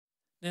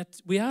Now,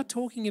 we are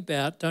talking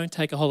about don't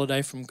take a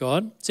holiday from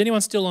God. Is anyone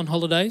still on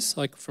holidays,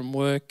 like from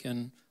work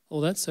and all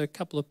that? So a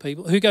couple of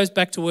people. Who goes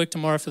back to work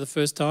tomorrow for the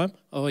first time?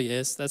 Oh,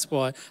 yes, that's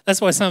why.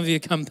 That's why some of you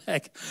come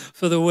back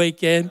for the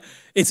weekend.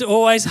 It's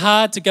always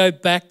hard to go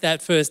back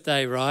that first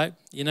day, right?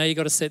 You know, you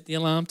got to set the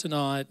alarm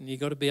tonight and you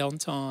got to be on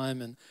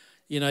time and,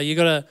 you know, you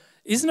got to...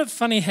 Isn't it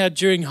funny how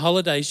during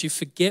holidays you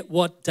forget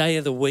what day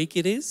of the week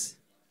it is?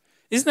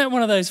 Isn't that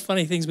one of those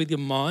funny things with your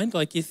mind?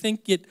 Like you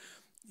think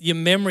your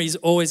memory is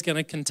always going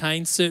to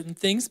contain certain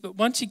things, but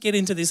once you get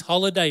into this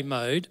holiday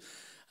mode,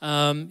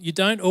 you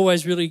don't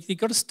always really, you've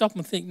got to stop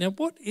and think, now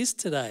what is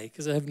today?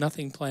 Because I have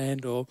nothing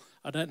planned or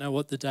I don't know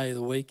what the day of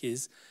the week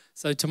is.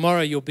 So tomorrow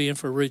you'll be in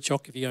for a rude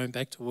shock if you're going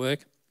back to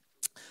work.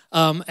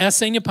 Our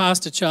senior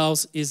pastor,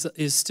 Charles,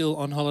 is still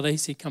on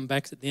holidays. He come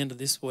back at the end of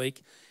this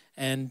week.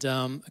 And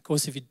of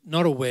course, if you're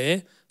not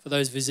aware, for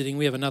those visiting,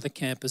 we have another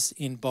campus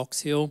in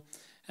Box Hill.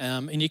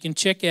 And you can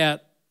check out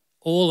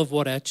all of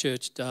what our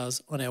church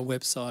does on our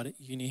website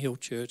at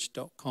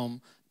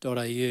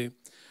unihillchurch.com.au.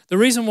 The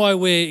reason why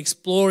we're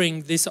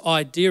exploring this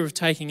idea of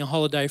taking a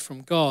holiday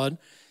from God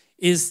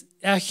is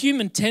our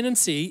human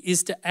tendency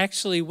is to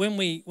actually, when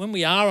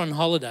we are on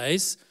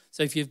holidays,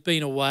 so if you've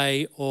been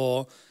away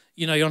or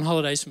you're on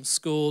holidays from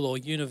school or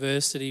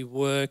university,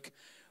 work,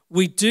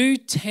 we do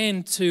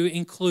tend to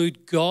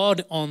include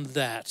God on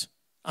that,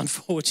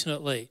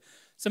 unfortunately.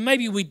 So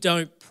maybe we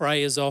don't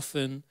pray as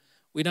often.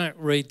 We don't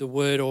read the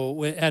word,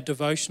 or our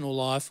devotional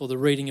life or the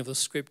reading of the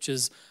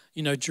scriptures,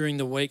 during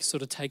the week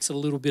sort of takes a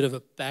little bit of a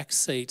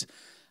backseat.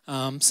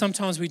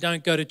 Sometimes we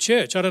don't go to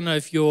church. I don't know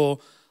if you're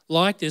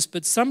like this,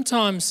 but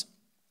sometimes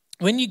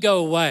when you go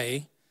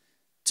away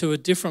to a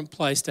different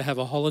place to have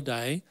a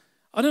holiday,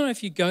 I don't know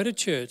if you go to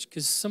church,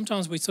 because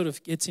sometimes we sort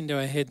of gets into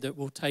our head that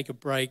we'll take a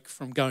break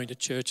from going to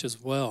church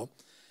as well.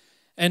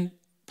 And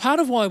part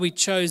of why we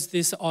chose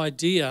this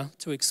idea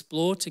to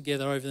explore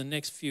together over the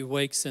next few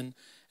weeks, and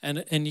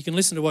you can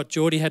listen to what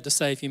Geordie had to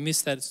say. If you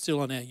missed that, it's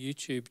still on our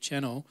YouTube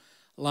channel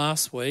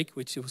last week,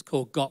 which was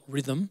called Got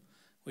Rhythm,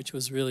 which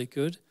was really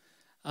good.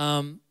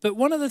 But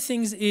one of the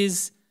things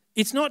is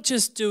it's not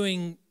just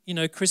doing,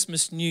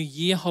 Christmas, New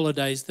Year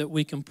holidays that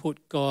we can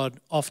put God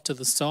off to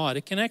the side.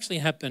 It can actually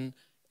happen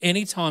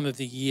any time of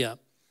the year.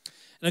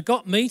 And it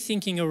got me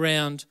thinking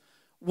around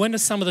when are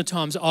some of the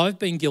times I've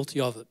been guilty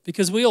of it,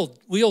 because we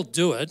all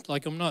do it.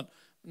 Like I'm not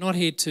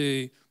here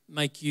to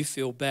make you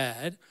feel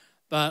bad,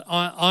 but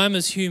I'm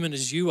as human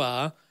as you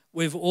are.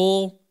 We've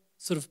all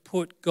sort of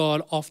put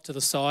God off to the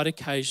side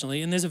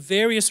occasionally, and there's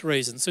various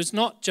reasons. So it's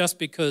not just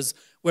because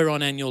we're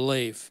on annual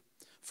leave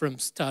from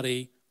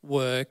study,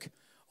 work,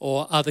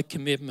 or other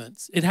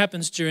commitments. It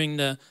happens during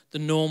the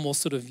normal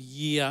sort of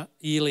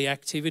yearly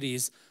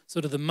activities,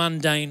 sort of the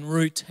mundane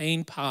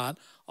routine part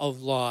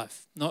of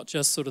life, not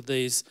just sort of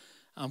these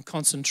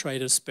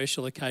concentrated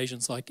special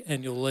occasions like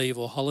annual leave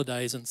or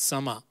holidays and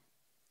summer.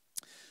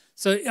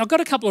 So I've got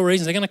a couple of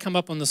reasons. They're going to come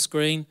up on the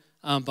screen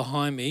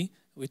behind me,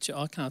 which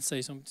I can't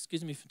see, so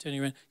excuse me for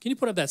turning around. Can you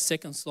put up that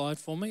second slide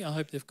for me? I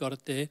hope they've got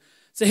it there.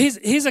 So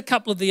here's a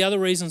couple of the other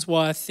reasons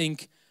why I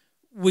think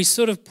we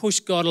sort of push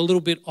God a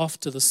little bit off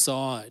to the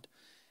side.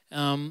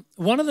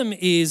 One of them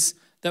is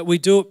that we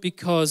do it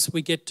because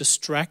we get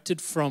distracted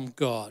from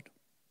God.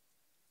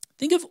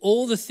 Think of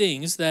all the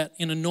things that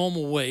in a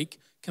normal week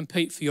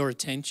compete for your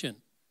attention.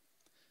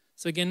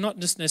 So again, not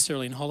just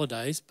necessarily in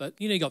holidays, but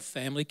you got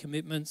family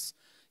commitments,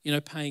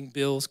 paying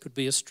bills could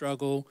be a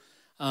struggle.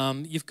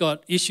 You've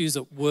got issues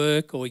at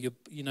work, or your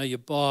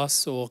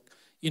boss, or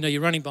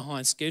you're running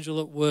behind schedule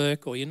at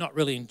work, or you're not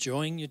really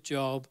enjoying your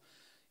job.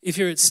 If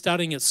you're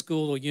studying at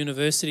school or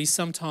university,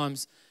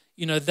 sometimes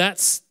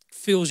that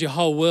fills your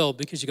whole world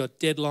because you've got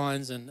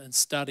deadlines and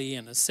study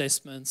and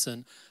assessments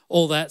and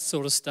all that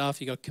sort of stuff.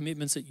 You've got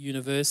commitments at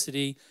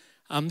university.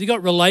 You've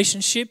got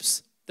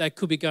relationships that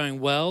could be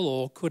going well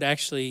or could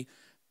actually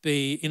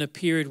be in a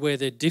period where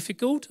they're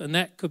difficult, and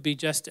that could be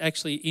just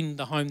actually in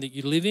the home that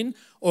you live in,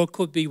 or it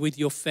could be with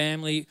your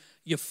family,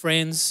 your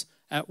friends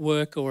at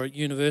work or at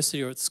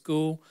university or at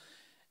school.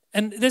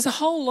 And there's a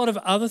whole lot of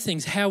other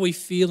things, how we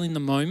feel in the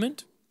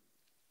moment,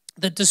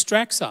 that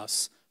distracts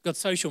us. We've got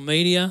social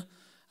media,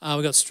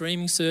 we've got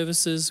streaming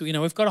services,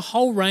 we've got a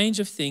whole range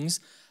of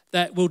things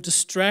that will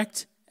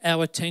distract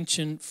our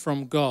attention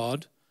from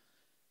God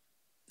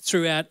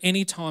throughout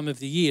any time of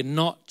the year,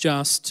 not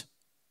just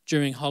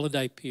during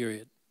holiday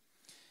period.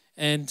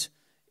 And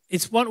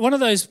it's one of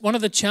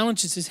the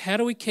challenges is how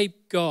do we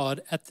keep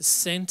God at the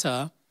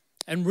center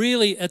and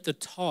really at the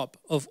top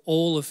of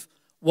all of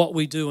what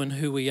we do and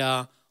who we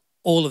are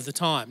all of the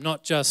time,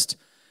 not just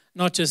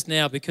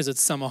now because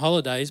it's summer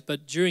holidays,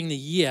 but during the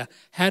year.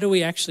 How do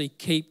we actually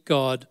keep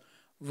God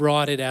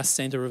right at our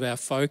center of our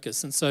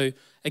focus? And so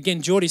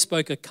again, Geordie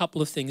spoke a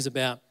couple of things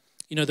about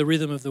the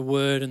rhythm of the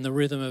word and the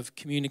rhythm of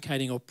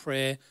communicating or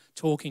prayer,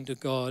 talking to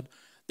God.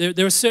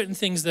 There are certain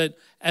things that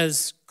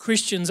as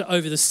Christians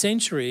over the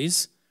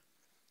centuries,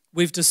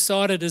 we've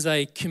decided as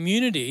a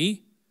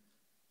community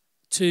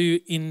to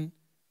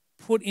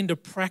put into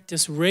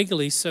practice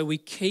regularly so we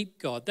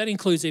keep God. That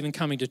includes even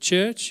coming to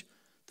church,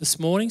 this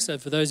morning. So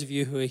for those of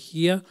you who are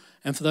here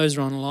and for those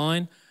who are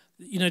online,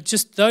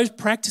 just those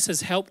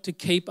practices help to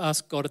keep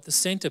us God at the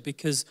center,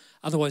 because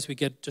otherwise we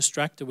get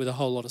distracted with a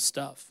whole lot of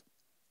stuff.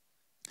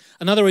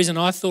 Another reason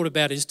I thought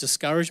about is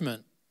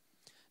discouragement.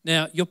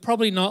 Now, you're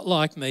probably not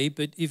like me,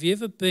 but have you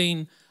ever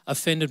been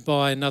offended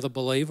by another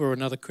believer or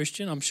another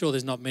Christian? I'm sure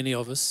there's not many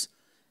of us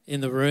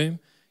in the room.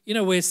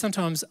 Where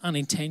sometimes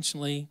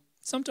unintentionally,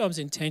 sometimes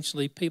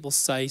intentionally, people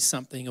say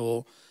something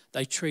or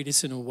they treat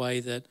us in a way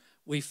that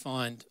we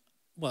find,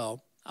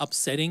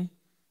 upsetting,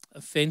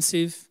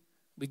 offensive.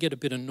 We get a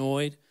bit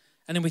annoyed.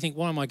 And then we think,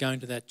 why am I going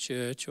to that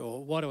church?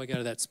 Or why do I go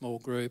to that small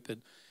group?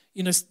 And,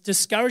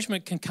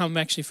 discouragement can come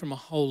actually from a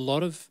whole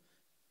lot of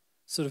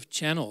sort of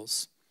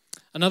channels.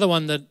 Another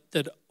one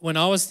that when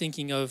I was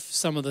thinking of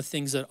some of the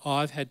things that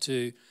I've had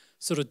to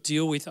sort of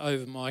deal with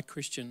over my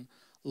Christian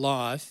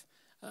life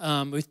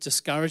with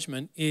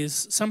discouragement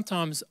is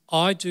sometimes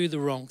I do the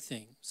wrong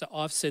thing. So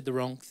I've said the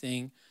wrong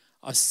thing,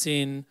 I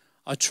sin,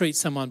 I treat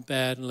someone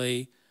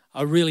badly,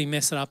 I really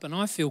mess it up and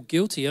I feel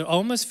guilty. I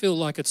almost feel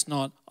like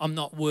I'm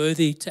not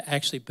worthy to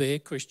actually be a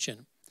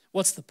Christian.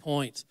 What's the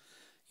point?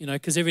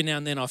 Because every now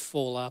and then I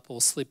fall up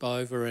or slip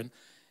over and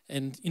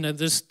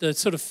there's the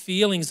sort of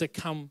feelings that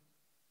come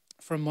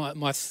from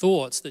my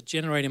thoughts that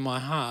generate in my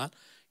heart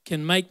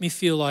can make me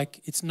feel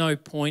like it's no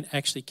point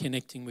actually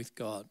connecting with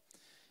God.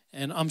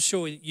 And I'm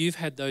sure you've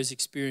had those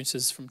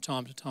experiences from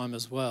time to time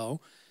as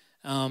well.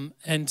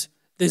 And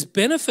there's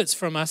benefits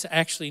from us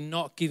actually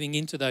not giving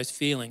into those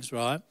feelings,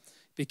 right?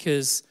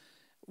 Because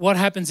what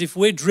happens if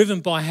we're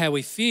driven by how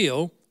we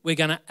feel, we're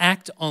going to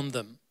act on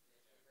them.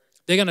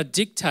 They're going to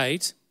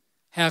dictate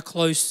how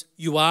close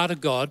you are to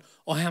God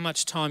or how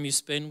much time you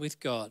spend with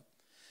God.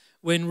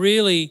 When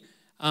really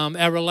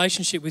our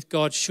relationship with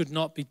God should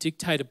not be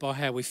dictated by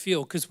how we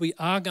feel, because we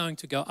are going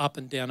to go up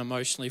and down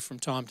emotionally from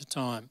time to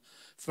time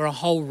for a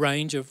whole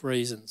range of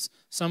reasons.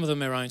 Some of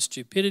them are our own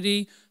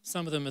stupidity.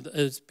 Some of them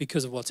is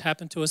because of what's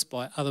happened to us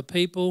by other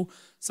people.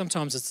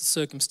 Sometimes it's the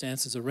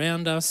circumstances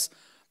around us.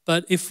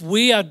 But if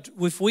we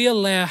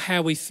allow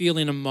how we feel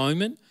in a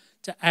moment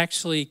to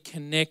actually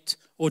connect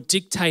or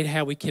dictate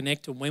how we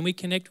connect and when we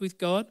connect with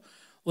God,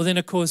 well then,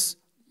 of course,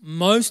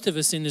 most of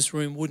us in this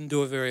room wouldn't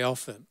do it very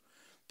often,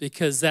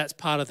 because that's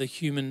part of the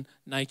human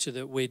nature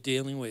that we're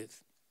dealing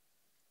with.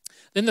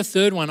 Then the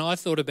third one I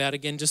thought about,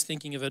 again, just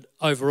thinking of it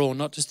overall,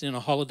 not just in a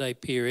holiday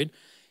period,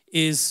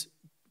 is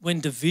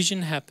when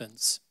division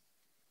happens.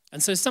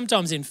 And so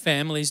sometimes in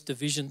families,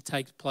 division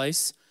takes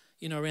place,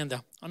 I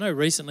know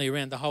recently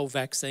around the whole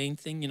vaccine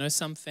thing,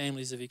 some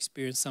families have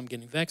experienced some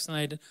getting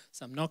vaccinated,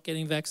 some not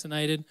getting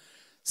vaccinated.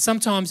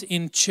 Sometimes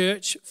in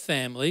church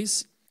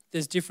families,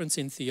 there's difference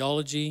in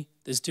theology,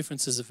 there's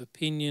differences of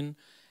opinion,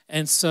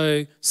 and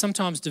so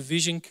sometimes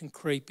division can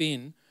creep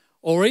in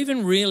or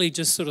even really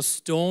just sort of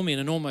storm in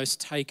and almost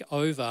take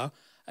over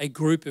a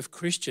group of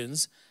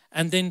Christians,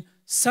 and then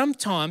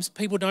sometimes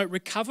people don't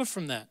recover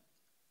from that.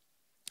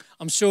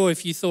 I'm sure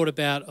if you thought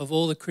about of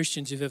all the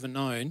Christians you've ever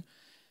known,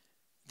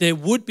 there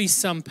would be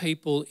some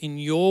people in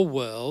your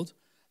world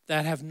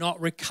that have not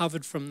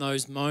recovered from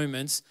those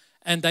moments,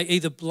 and they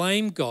either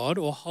blame God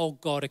or hold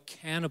God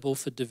accountable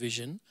for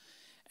division.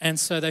 And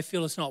so they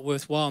feel it's not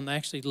worthwhile and they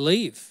actually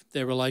leave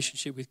their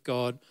relationship with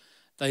God.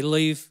 They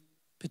leave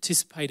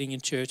participating in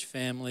church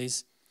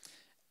families.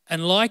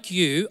 And like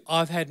you,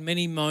 I've had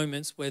many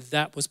moments where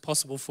that was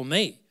possible for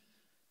me.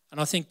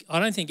 And I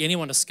don't think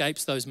anyone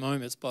escapes those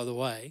moments, by the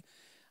way.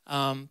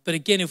 But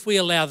again, if we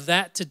allow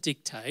that to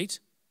dictate,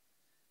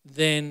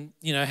 then,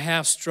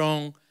 how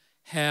strong,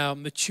 how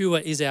mature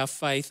is our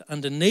faith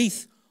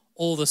underneath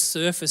all the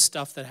surface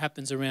stuff that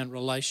happens around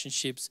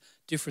relationships,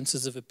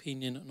 differences of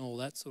opinion and all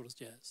that sort of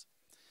jazz.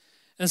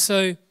 And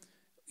so,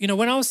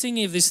 when I was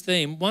thinking of this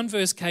theme, one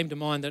verse came to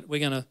mind that we're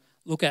going to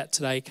look at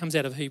today. It comes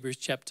out of Hebrews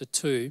chapter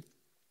 2.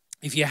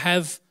 If you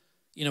have,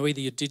 either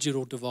your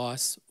digital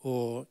device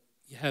or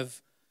you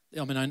have,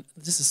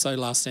 this is so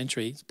last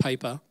century, it's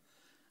paper,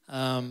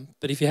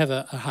 but if you have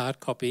a hard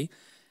copy,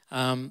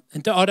 and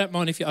I don't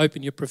mind if you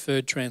open your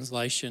preferred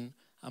translation.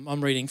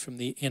 I'm reading from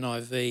the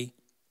NIV.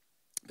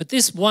 But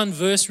this one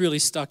verse really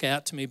stuck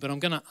out to me, but I'm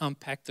going to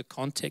unpack the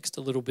context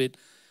a little bit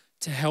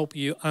to help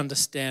you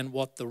understand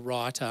what the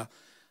writer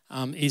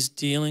is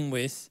dealing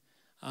with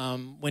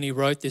when he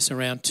wrote this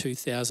around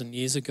 2,000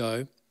 years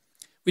ago.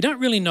 We don't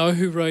really know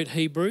who wrote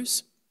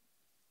Hebrews.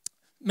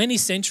 Many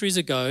centuries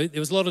ago,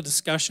 there was a lot of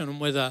discussion on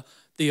whether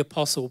the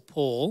Apostle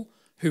Paul,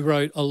 who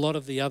wrote a lot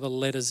of the other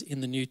letters in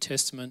the New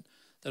Testament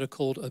that are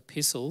called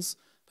epistles,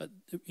 but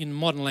in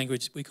modern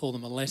language we call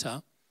them a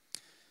letter.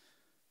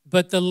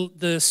 But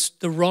the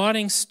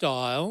writing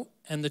style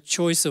and the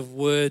choice of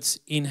words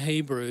in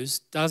Hebrews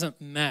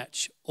doesn't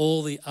match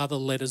all the other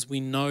letters we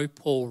know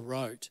Paul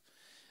wrote.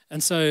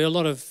 And so a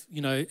lot of,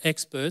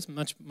 experts,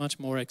 much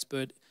more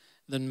expert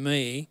than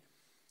me,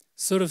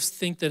 sort of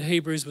think that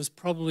Hebrews was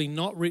probably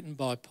not written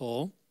by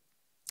Paul,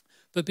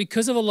 but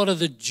because of a lot of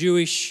the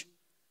Jewish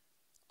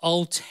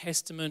Old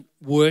Testament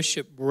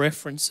worship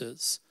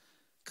references,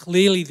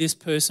 clearly this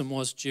person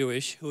was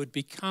Jewish who had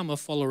become a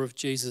follower of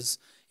Jesus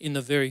in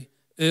the very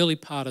early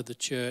part of the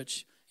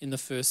church in the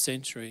first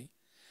century.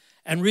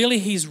 And really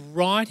he's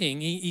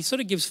writing, he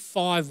sort of gives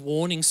 5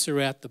 warnings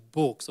throughout the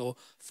books, or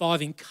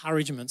 5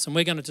 encouragements, and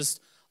we're going to just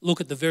look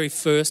at the very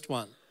first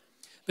one.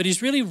 But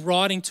he's really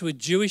writing to a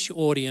Jewish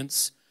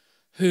audience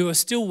who are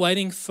still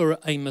waiting for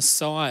a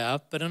Messiah,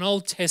 but an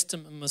Old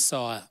Testament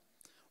Messiah,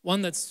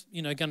 one that's,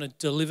 going to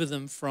deliver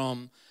them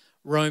from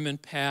Roman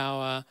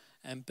power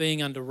and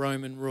being under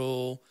Roman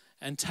rule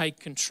and take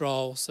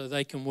control so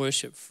they can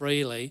worship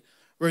freely.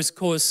 Whereas, of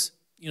course,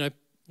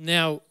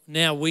 now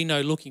we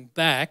know, looking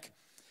back,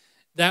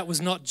 that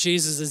was not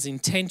Jesus'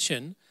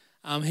 intention.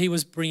 He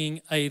was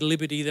bringing a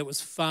liberty that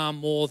was far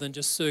more than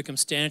just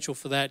circumstantial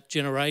for that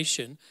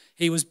generation.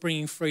 He was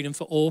bringing freedom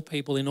for all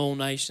people in all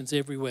nations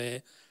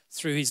everywhere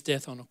through his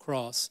death on a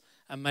cross,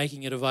 and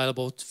making it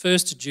available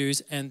first to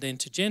Jews and then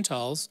to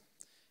Gentiles,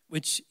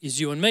 which is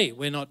you and me.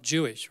 We're not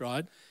Jewish,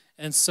 right?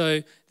 And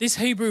so this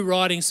Hebrew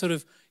writing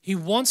he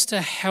wants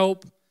to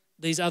help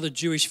these other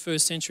Jewish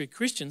first century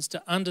Christians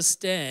to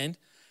understand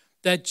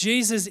that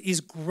Jesus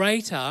is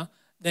greater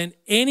than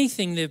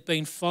anything they've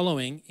been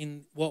following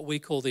in what we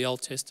call the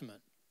Old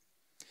Testament.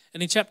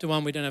 And in chapter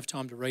 1, we don't have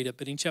time to read it,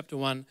 but in chapter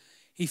 1,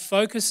 he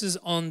focuses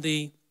on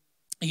he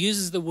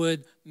uses the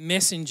word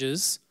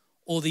messengers,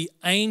 or the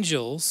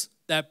angels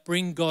that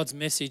bring God's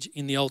message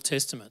in the Old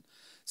Testament.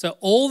 So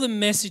all the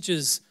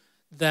messages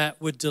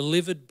that were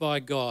delivered by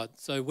God,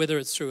 so whether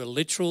it's through a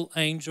literal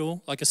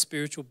angel, like a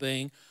spiritual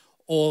being,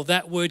 or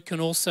that word can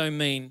also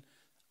mean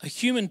a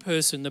human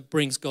person that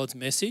brings God's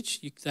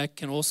message. That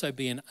can also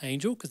be an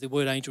angel, because the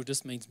word angel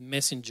just means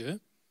messenger.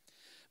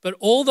 But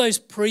all those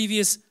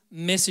previous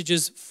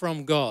messages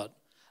from God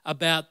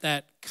about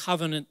that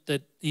covenant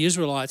that the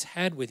Israelites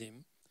had with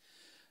him,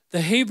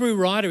 the Hebrew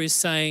writer is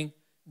saying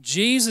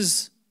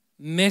Jesus'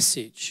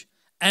 message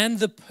and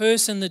the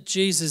person that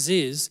Jesus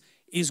is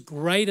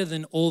greater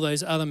than all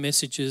those other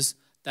messages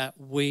that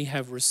we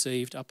have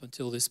received up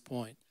until this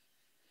point.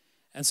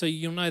 And so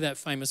you'll know that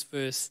famous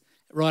verse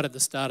right at the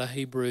start of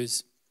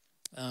Hebrews.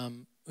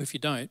 If you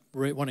don't,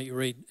 why don't you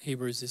read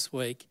Hebrews this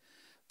week?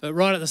 But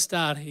right at the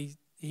start, he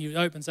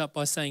opens up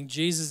by saying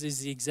Jesus is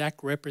the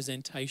exact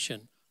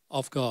representation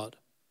of God.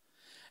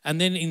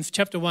 And then in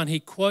chapter 1, he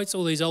quotes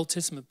all these Old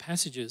Testament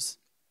passages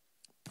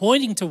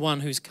pointing to one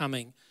who's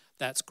coming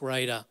that's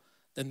greater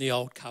than the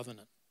old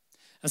covenant.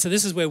 And so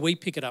this is where we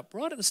pick it up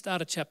right at the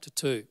start of chapter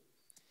 2.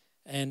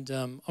 And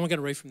I'm going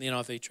to read from the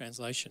NIV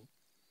translation.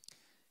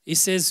 He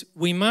says,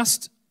 we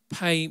must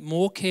pay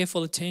more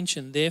careful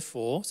attention,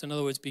 therefore, so in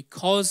other words,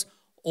 because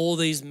all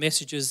these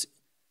messages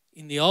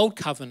in the old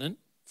covenant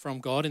from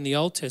God, in the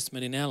Old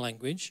Testament, in our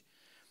language,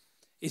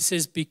 it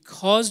says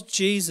because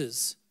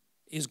Jesus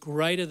is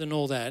greater than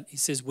all that, he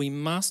says we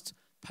must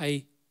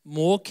pay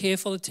more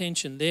careful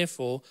attention,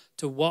 therefore,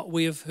 to what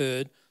we have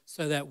heard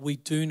so that we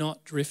do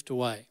not drift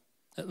away.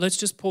 Let's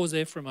just pause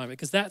there for a moment,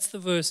 because that's the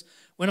verse.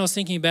 When I was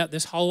thinking about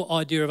this whole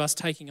idea of us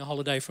taking a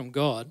holiday from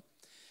God,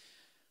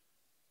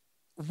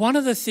 one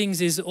of the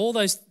things is all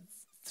those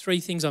 3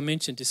 things I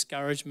mentioned,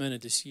 discouragement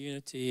and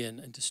disunity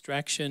and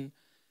distraction,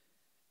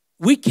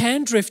 we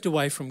can drift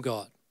away from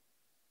God.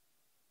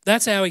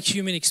 That's our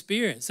human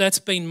experience. That's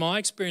been my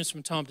experience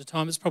from time to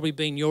time. It's probably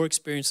been your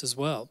experience as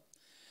well.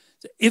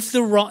 If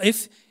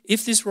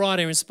this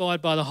writer,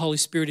 inspired by the Holy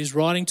Spirit, is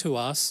writing to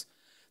us,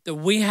 that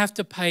we have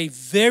to pay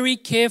very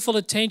careful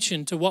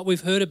attention to what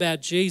we've heard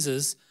about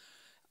Jesus,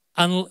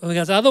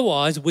 because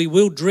otherwise we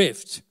will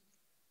drift.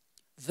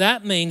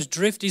 That means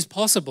drift is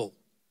possible.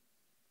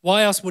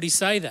 Why else would he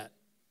say that?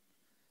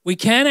 We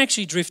can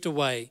actually drift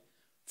away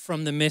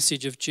from the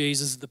message of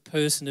Jesus, the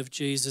person of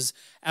Jesus,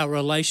 our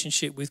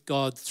relationship with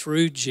God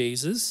through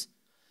Jesus,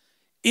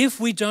 if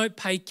we don't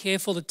pay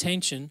careful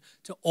attention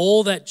to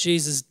all that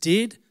Jesus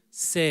did,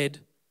 said,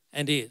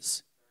 and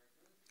is.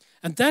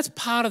 And that's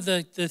part of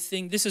the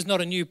thing. This is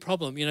not a new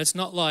problem. It's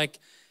not like,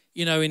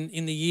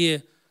 in the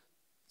year,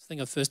 I think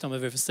the first time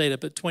I've ever said it,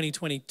 but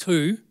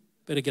 2022,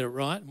 better get it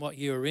right, what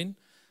year we're in.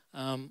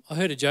 I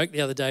heard a joke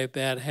the other day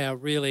about how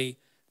really,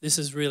 this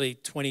is really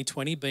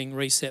 2020 being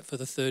reset for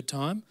the 3rd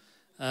time.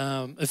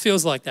 It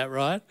feels like that,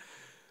 right?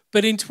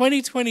 But in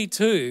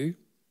 2022,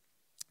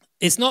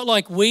 it's not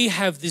like we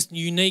have this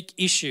unique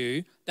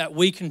issue that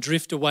we can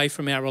drift away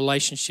from our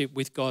relationship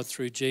with God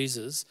through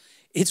Jesus.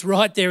 It's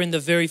right there in the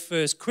very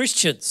first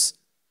Christians,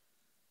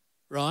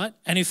 right?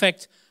 And in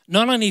fact,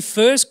 not only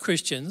first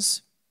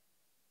Christians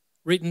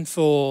written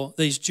for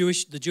the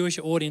Jewish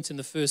audience in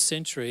the first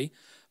century,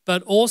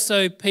 but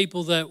also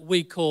people that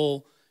we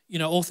call,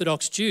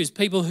 Orthodox Jews,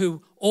 people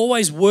who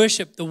always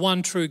worship the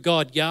one true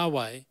God,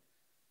 Yahweh.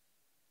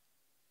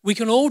 We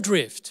can all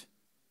drift.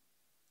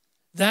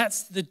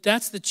 That's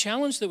the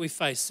challenge that we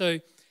face. So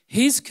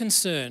his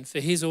concern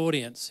for his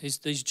audience,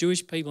 these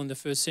Jewish people in the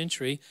first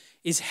century,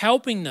 is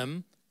helping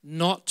them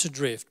not to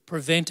drift,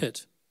 prevent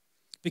it,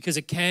 because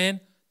it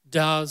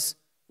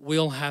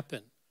will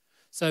happen.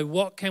 So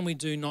what can we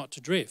do not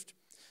to drift?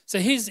 So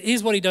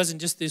here's what he does in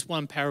just this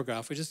one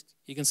paragraph.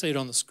 You can see it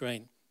on the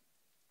screen.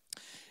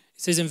 It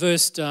says in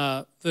verse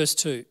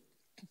 2,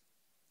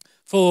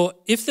 For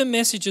if the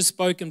message is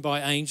spoken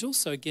by angels,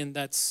 so again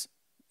that's,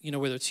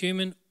 whether it's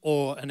human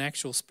or an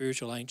actual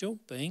spiritual angel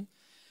being,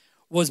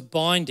 was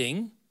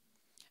binding,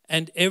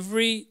 and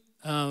every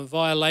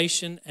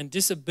violation and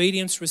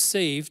disobedience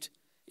received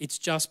its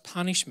just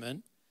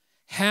punishment,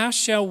 how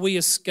shall we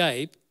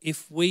escape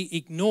if we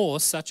ignore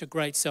such a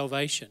great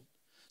salvation?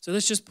 So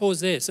let's just pause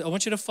there. So I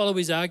want you to follow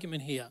his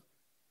argument here,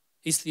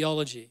 his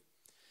theology.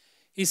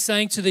 He's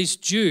saying to these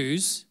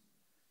Jews,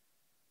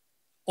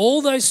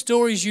 all those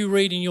stories you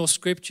read in your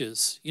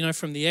scriptures,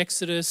 from the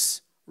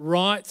Exodus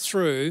right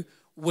through,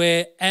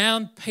 where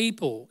our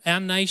people, our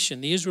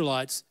nation, the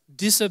Israelites,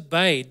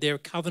 disobeyed their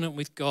covenant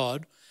with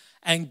God,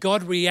 and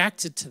God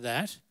reacted to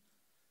that.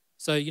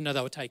 So, they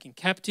were taken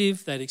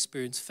captive, they'd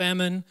experienced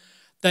famine.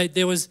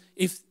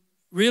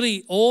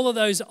 Really all of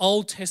those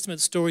Old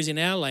Testament stories in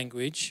our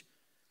language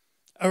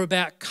are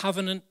about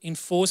covenant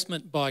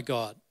enforcement by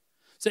God.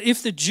 So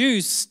if the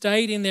Jews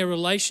stayed in their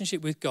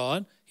relationship with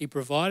God, he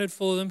provided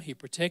for them, he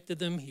protected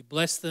them, he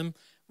blessed them.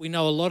 We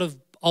know a lot of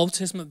Old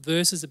Testament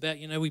verses about,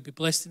 we'd be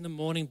blessed in the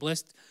morning,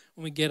 blessed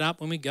when we get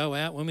up, when we go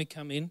out, when we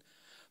come in.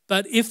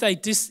 But if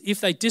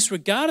they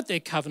disregarded their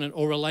covenant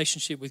or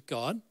relationship with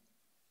God,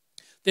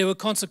 there were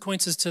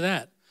consequences to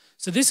that.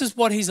 So this is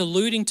what he's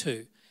alluding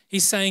to.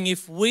 He's saying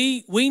if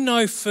we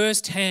know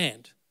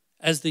firsthand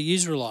as the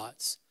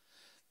Israelites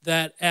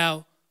that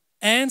our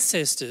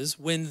ancestors,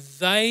 when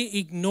they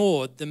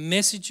ignored the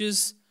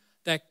messages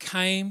that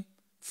came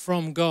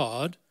from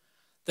God,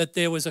 that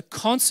there was a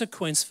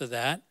consequence for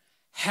that,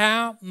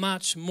 how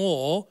much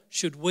more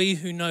should we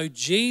who know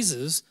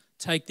Jesus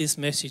take this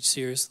message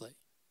seriously?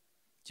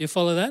 Do you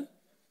follow that?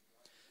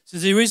 So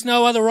there is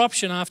no other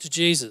option after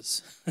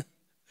Jesus.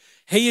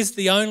 He is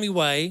the only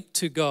way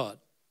to God.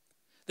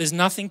 There's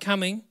nothing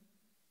coming.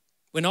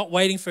 We're not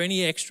waiting for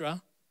any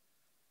extra,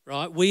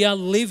 right? We are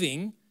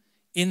living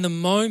in the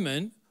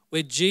moment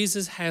where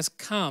Jesus has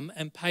come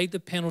and paid the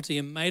penalty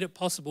and made it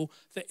possible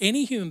for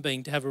any human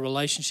being to have a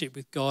relationship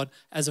with God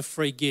as a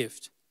free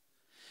gift.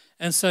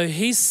 And so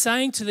he's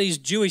saying to these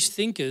Jewish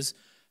thinkers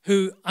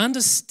who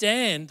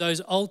understand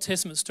those Old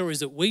Testament stories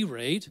that we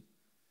read,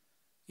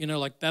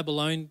 like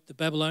the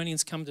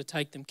Babylonians come to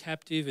take them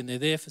captive and they're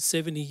there for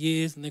 70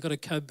 years and they've got to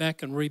go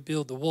back and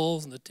rebuild the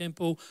walls and the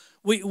temple.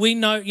 We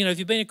know, if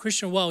you've been a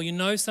Christian a while, you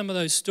know some of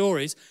those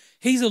stories.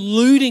 He's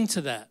alluding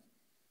to that.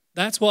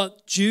 That's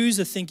what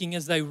Jews are thinking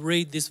as they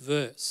read this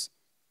verse.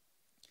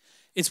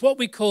 It's what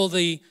we call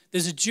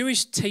there's a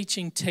Jewish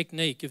teaching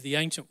technique of the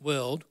ancient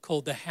world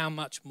called the how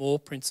much more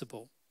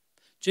principle.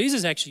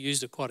 Jesus actually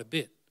used it quite a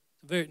bit.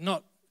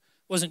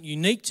 Wasn't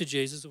unique to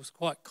Jesus, it was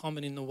quite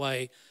common in the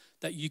way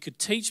that you could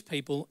teach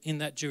people in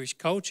that Jewish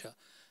culture.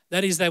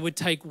 That is, they would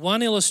take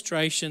one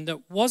illustration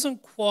that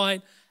wasn't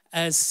quite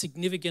as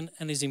significant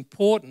and as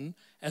important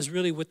as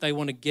really what they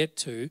want to get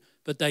to,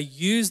 but they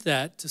use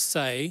that to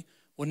say,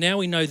 well, now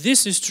we know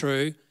this is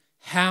true,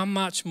 how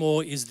much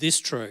more is this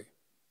true?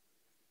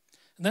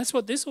 And that's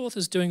what this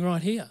author's doing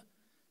right here.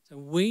 So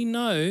we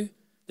know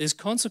there's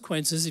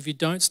consequences if you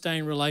don't stay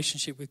in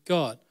relationship with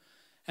God.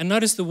 And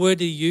notice the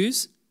word he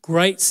used,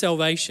 great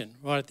salvation,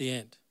 right at the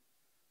end.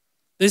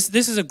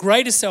 This is a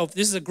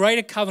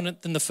greater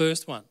covenant than the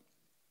first one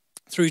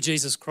through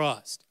Jesus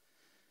Christ.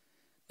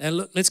 Now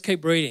look, let's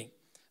keep reading.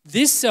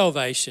 This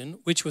salvation,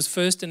 which was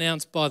first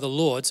announced by the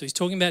Lord, so he's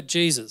talking about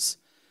Jesus,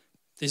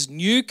 this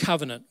new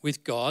covenant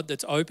with God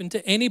that's open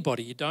to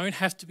anybody. You don't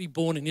have to be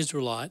born an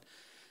Israelite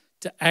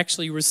to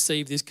actually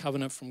receive this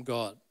covenant from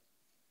God.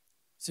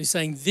 So he's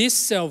saying this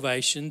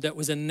salvation that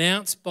was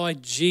announced by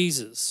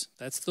Jesus,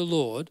 that's the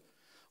Lord,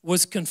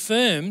 was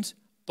confirmed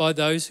by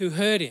those who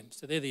heard him.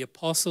 So they're the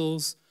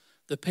apostles,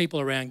 the people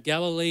around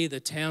Galilee, the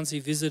towns he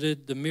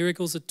visited, the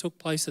miracles that took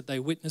place that they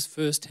witnessed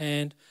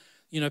firsthand.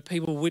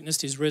 People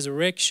witnessed his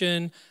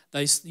resurrection.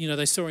 They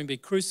saw him be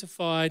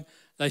crucified.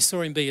 They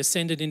saw him be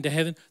ascended into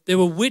heaven. There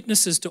were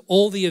witnesses to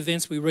all the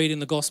events we read in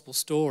the gospel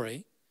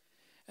story.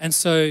 And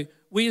so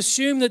we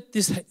assume that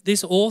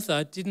this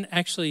author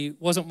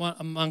wasn't one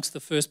amongst the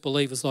first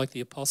believers like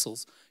the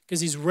apostles,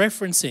 because he's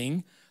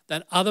referencing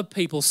that other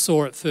people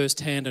saw it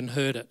firsthand and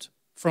heard it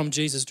from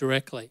Jesus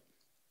directly.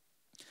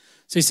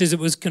 So he says it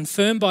was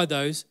confirmed by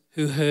those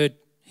who heard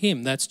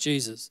him, that's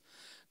Jesus.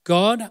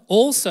 God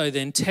also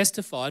then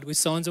testified with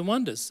signs and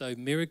wonders, so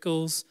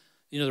miracles,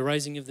 the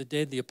raising of the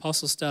dead. The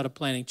apostles started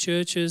planting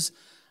churches,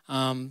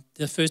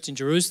 they're first in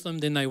Jerusalem,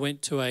 then they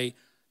went to a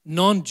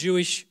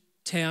non-Jewish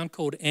town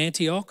called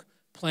Antioch,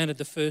 planted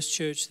the first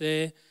church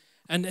there.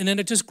 And then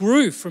it just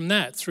grew from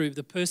that. Through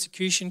the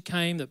persecution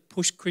came that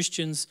pushed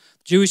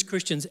Jewish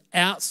Christians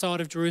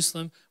outside of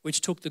Jerusalem,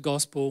 which took the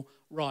gospel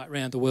right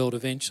around the world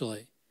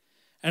eventually.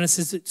 And it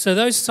says, so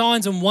those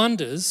signs and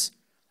wonders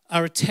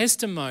are a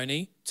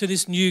testimony to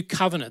this new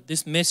covenant,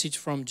 this message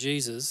from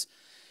Jesus.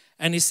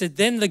 And he said,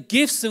 then the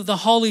gifts of the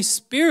Holy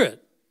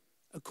Spirit,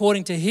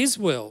 according to his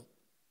will,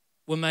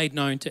 were made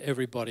known to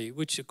everybody,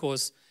 which, of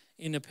course,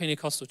 in a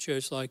Pentecostal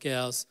church like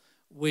ours,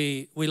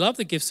 we love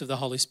the gifts of the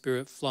Holy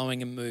Spirit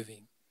flowing and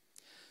moving.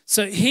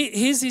 So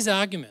here's his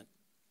argument.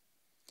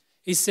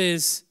 He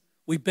says,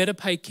 we better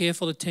pay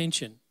careful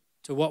attention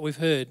to what we've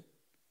heard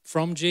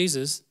from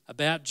Jesus,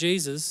 about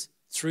Jesus,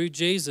 through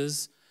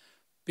Jesus,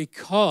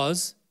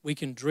 because we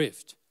can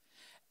drift.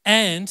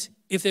 And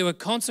if there were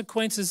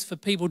consequences for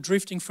people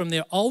drifting from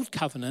their old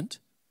covenant,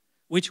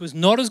 which was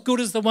not as good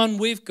as the one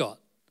we've got,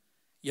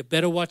 you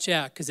better watch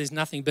out because there's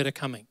nothing better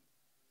coming.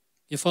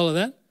 You follow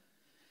that?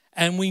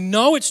 And we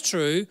know it's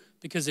true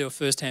because there were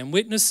first-hand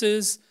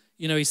witnesses.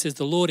 You know, he says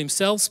the Lord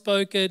himself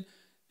spoke it.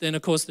 Then,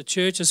 of course, the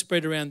church has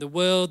spread around the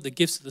world. The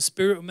gifts of the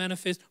Spirit were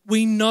manifest.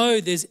 We know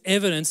there's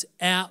evidence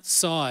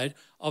outside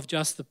of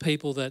just the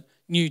people that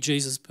knew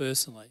Jesus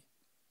personally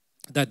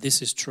that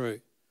this is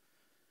true.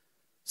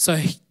 So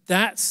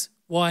that's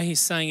why he's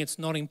saying it's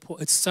not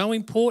important. It's so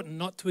important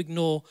not to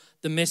ignore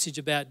the message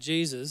about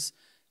Jesus.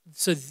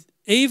 So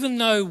even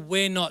though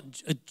we're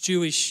not a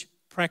Jewish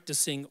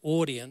practicing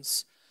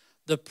audience,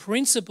 the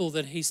principle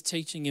that he's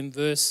teaching in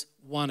verse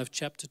 1 of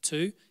chapter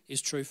 2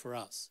 is true for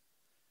us.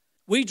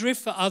 We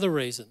drift for other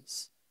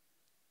reasons,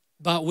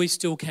 but we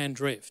still can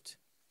drift.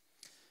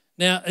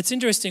 Now, it's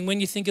interesting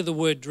when you think of the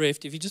word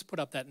drift, if you just put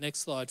up that next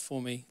slide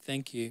for me,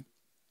 thank you.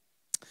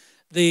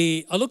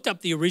 I looked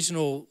up the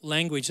original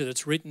language that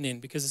it's written in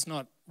because it's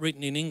not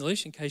written in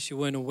English, in case you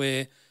weren't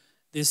aware.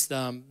 This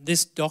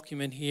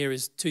document here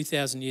is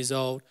 2,000 years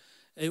old.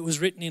 It was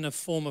written in a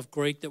form of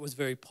Greek that was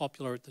very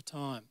popular at the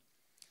time.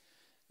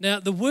 Now,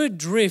 the word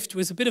drift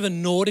was a bit of a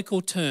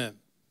nautical term,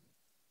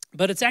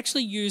 but it's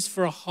actually used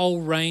for a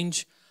whole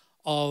range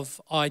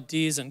of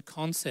ideas and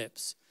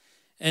concepts.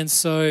 And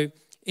so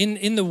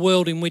in the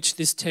world in which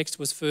this text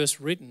was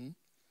first written,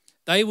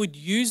 they would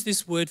use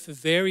this word for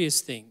various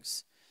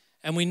things.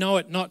 And we know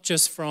it not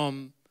just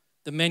from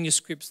the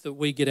manuscripts that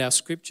we get our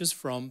scriptures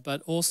from,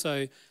 but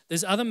also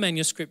there's other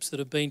manuscripts that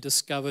have been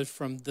discovered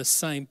from the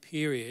same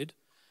period,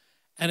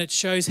 and it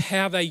shows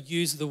how they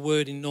use the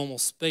word in normal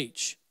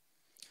speech.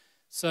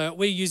 So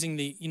we're using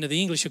the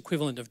English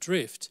equivalent of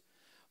drift,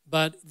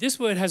 but this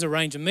word has a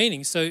range of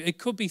meanings. So it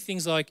could be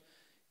things like,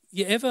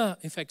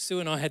 in fact,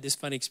 Sue and I had this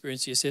funny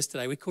experience just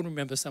yesterday. We couldn't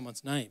remember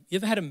someone's name. You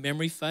ever had a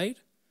memory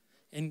fade?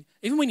 And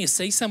even when you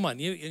see someone,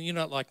 you're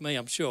not like me,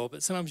 I'm sure,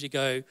 but sometimes you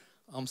go,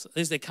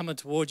 as they're coming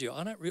towards you,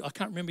 I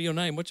can't remember your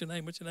name. What's your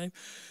name?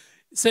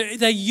 So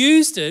they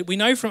used it. We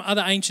know from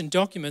other ancient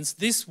documents,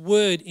 this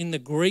word in the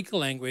Greek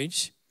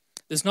language,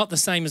 it's not the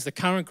same as the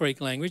current Greek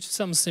language,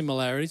 some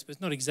similarities, but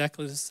it's not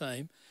exactly the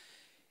same.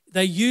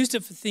 They used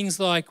it for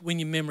things like when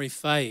your memory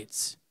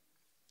fades,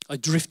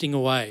 like drifting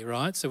away,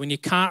 right? So when you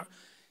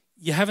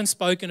haven't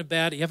spoken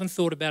about it, you haven't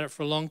thought about it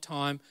for a long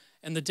time,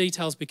 and the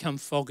details become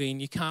foggy and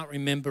you can't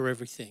remember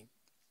everything.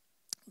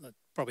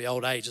 Probably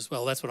old age as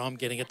well, that's what I'm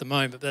getting at the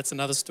moment, but that's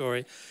another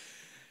story.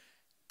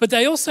 But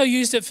they also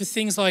used it for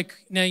things like,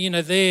 now,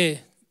 they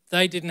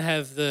didn't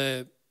have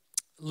the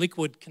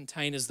liquid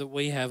containers that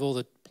we have, all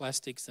the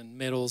plastics and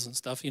metals and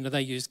stuff.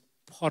 They used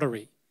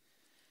pottery.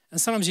 And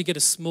sometimes you get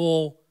a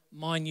small,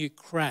 minute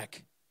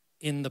crack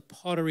in the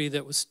pottery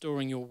that was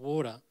storing your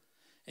water,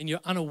 and you're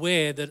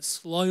unaware that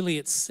slowly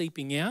it's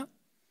seeping out.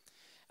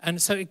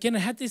 And so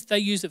again, they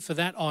used it for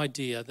that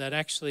idea, that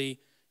actually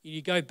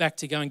you go back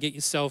to go and get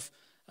yourself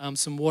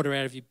some water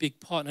out of your big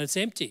pot and it's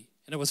empty,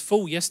 and it was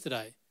full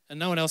yesterday and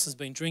no one else has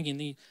been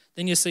drinking.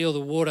 Then you see all the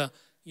water,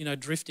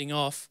 drifting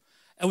off.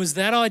 It was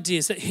that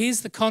idea. So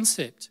here's the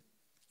concept.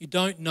 You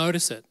don't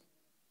notice it.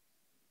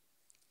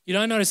 You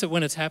don't notice it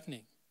when it's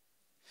happening.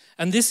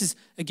 And this is,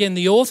 again,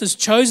 the author's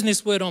chosen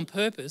this word on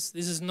purpose.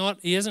 This is not,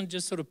 he hasn't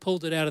just sort of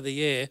pulled it out of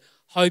the air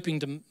hoping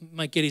to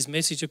get his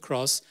message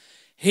across.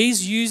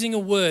 He's using a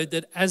word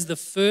that as the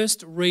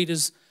first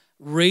readers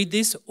read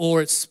this,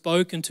 or it's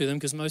spoken to them,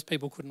 because most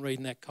people couldn't read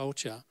in that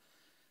culture,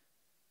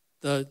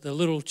 the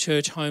little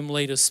church home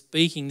leader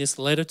speaking this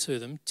letter to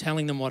them,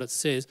 telling them what it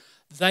says,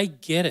 they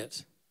get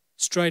it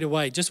straight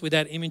away, just with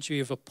that imagery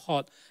of a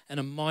pot and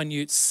a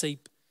minute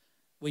seep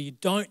where you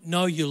don't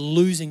know you're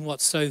losing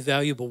what's so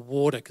valuable,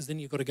 water, because then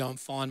you've got to go and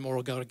find more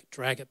or go to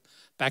drag it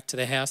back to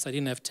the house. They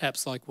didn't have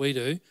taps like we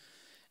do.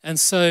 And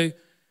so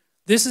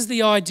this is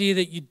the idea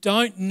that you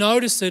don't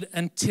notice it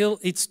until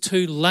it's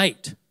too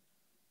late.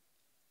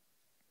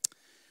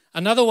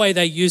 Another way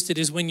they used it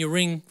is when your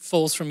ring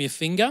falls from your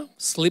finger,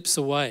 slips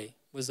away,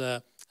 was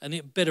a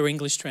better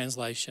English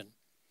translation.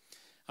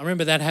 I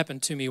remember that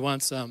happened to me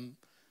once. I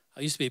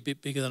used to be a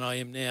bit bigger than I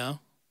am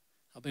now.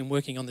 I've been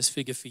working on this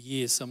figure for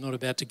years, so I'm not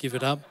about to give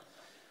it up.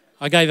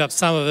 I gave up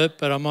some of it,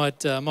 but I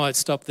might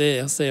stop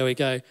there. I'll see how we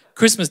go.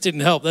 Christmas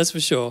didn't help, that's for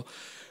sure.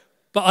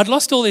 But I'd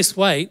lost all this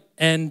weight,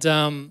 and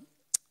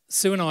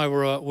Sue and I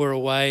were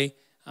away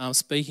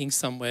speaking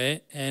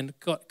somewhere, and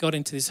got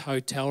into this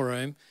hotel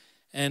room.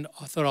 And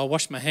I thought, I'll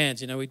wash my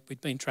hands.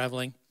 We'd been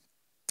traveling.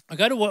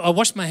 I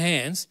washed my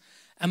hands,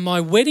 and my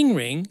wedding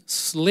ring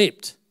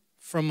slipped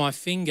from my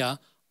finger.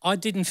 I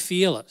didn't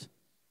feel it.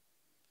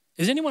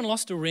 Has anyone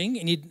lost a ring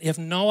and you have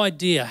no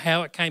idea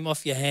how it came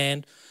off your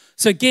hand?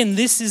 So again,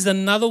 this is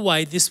another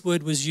way this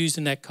word was used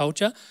in that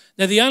culture.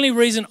 Now, the only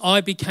reason I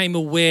became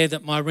aware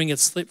that my ring had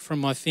slipped from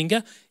my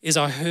finger is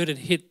I heard it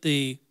hit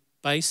the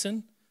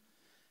basin.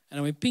 And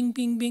I went bing,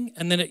 bing, bing.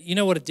 And then you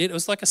know what it did? It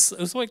was like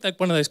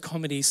one of those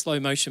comedy slow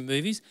motion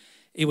movies.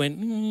 It went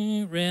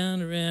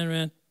round, round,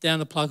 round, down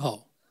the plug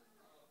hole.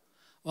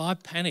 Well, I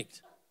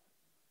panicked.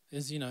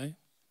 As you know,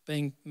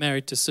 being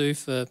married to Sue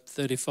for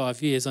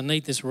 35 years, I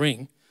need this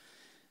ring.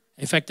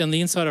 In fact, on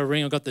the inside of the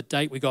ring, I got the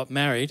date we got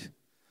married,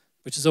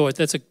 which is always,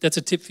 that's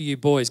a tip for you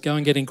boys. Go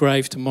and get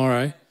engraved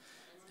tomorrow.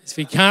 If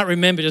you can't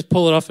remember, just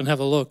pull it off and have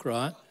a look,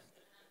 right?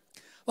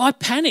 Well, I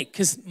panicked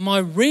because my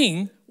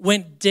ring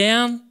went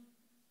down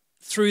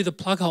through the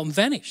plug hole and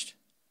vanished.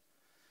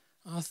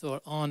 I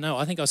thought, oh no,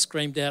 I think I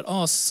screamed out,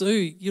 oh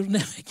Sue, you'll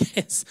never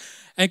guess.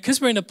 And because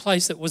we're in a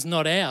place that was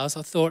not ours,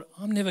 I thought,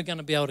 I'm never going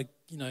to be able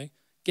to,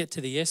 get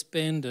to the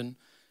S-bend. And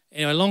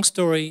anyway, long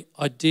story,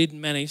 I did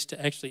manage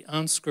to actually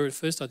unscrew it.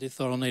 First I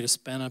thought I'll need a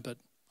spanner, but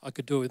I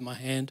could do it with my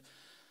hand.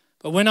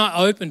 But when I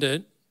opened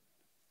it,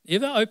 you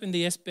ever opened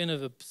the S-bend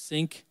of a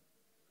sink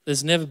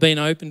that's never been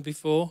opened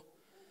before?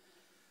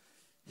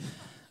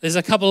 There's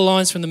a couple of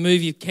lines from the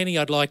movie of Kenny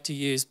I'd like to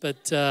use,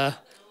 but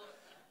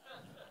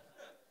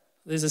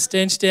there's a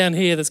stench down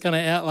here that's going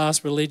to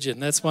outlast religion.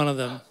 That's one of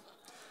them.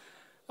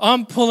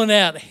 I'm pulling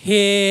out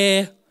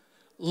hair,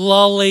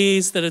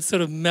 lollies that had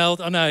sort of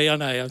melted. I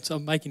know,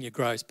 I'm making you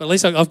gross, but at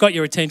least I've got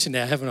your attention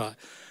now, haven't I?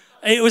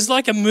 It was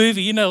like a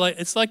movie,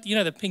 it's like,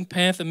 the Pink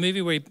Panther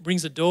movie where he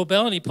rings a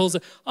doorbell and he pulls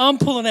it. I'm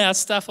pulling out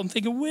stuff. I'm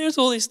thinking, where's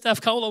all this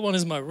stuff? All I want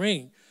is my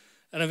ring.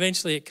 And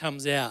eventually it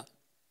comes out.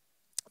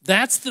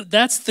 That's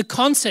the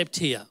concept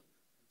here.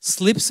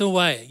 Slips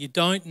away. You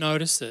don't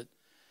notice it.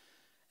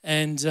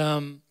 And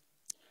the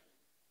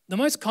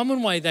most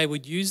common way they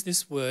would use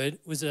this word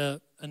was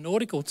a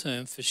nautical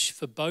term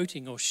for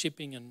boating or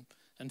shipping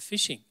and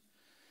fishing.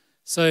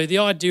 So the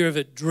idea of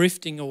it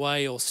drifting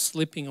away or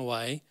slipping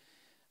away,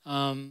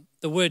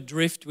 the word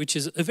drift, which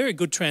is a very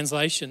good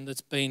translation that's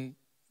been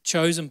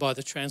chosen by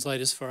the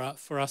translators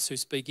for us who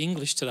speak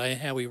English today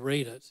and how we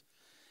read it.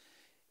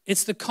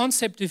 It's the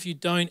concept if you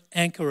don't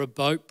anchor a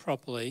boat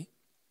properly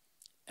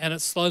and it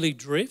slowly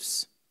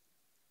drifts.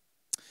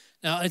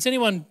 Now, has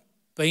anyone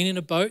been in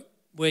a boat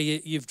where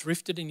you've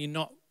drifted and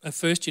at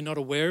first you're not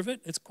aware of it?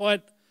 It's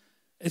quite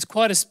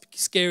a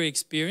scary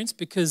experience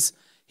because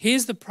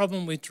here's the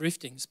problem with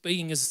drifting.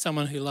 Speaking as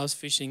someone who loves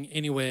fishing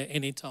anywhere,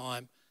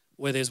 anytime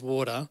where there's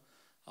water,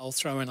 I'll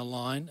throw in a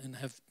line and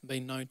have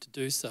been known to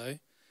do so.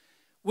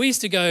 We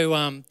used to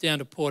go down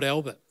to Port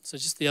Albert, so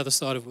just the other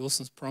side of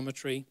Wilson's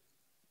Promontory.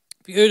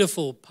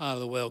 Beautiful part of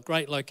the world,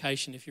 great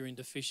location if you're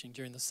into fishing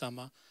during the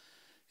summer.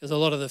 Because a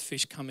lot of the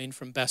fish come in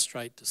from Bass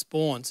Strait to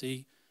spawn. So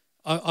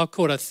I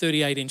caught a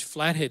 38-inch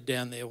flathead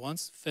down there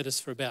once, fed us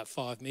for about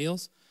 5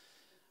 meals.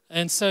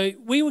 And so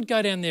we would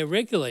go down there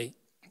regularly.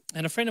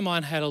 And a friend of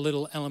mine had a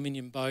little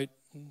aluminium boat.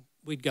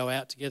 We'd go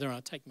out together and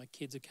I'd take my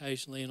kids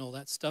occasionally and all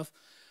that stuff.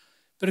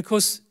 But of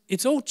course,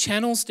 it's all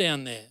channels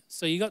down there.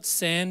 So you got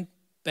sand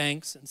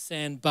banks and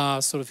sand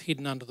bars sort of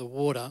hidden under the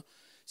water.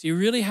 So you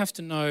really have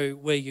to know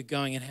where you're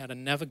going and how to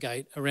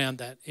navigate around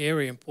that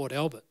area in Port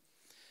Albert.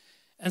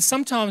 And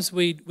sometimes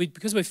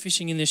because we're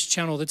fishing in this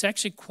channel that's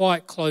actually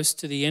quite close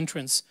to the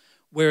entrance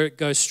where it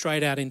goes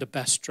straight out into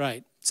Bass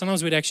Strait.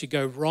 Sometimes we'd actually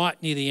go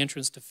right near the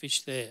entrance to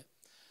fish there.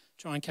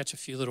 Try and catch a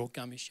few little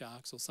gummy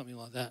sharks or something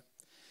like that.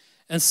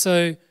 And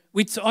so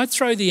I'd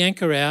throw the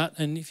anchor out,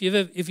 and if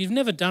you've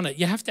never done it,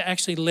 you have to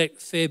actually let a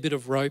fair bit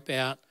of rope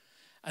out,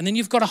 and then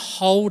you've got to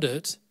hold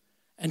it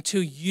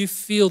until you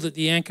feel that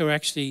the anchor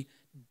actually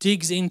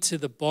digs into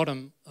the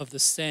bottom of the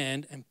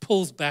sand and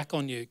pulls back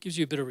on you. It gives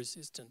you a bit of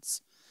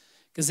resistance,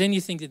 because then you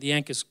think that the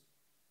anchor's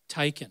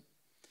taken.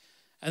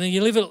 And then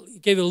you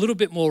give it a little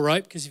bit more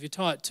rope, because if you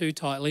tie it too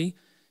tightly,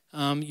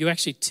 you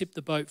actually tip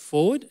the boat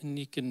forward and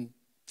you can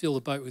fill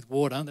the boat with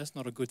water. That's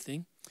not a good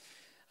thing.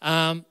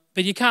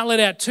 But you can't let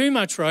out too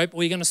much rope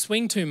or you're going to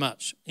swing too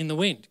much in the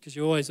wind,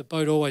 because a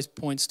boat always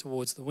points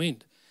towards the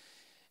wind.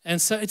 And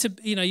so it's a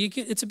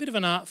bit of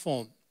an art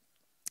form.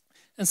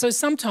 And so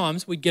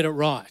sometimes we'd get it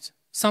right.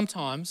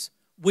 Sometimes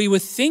we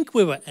would think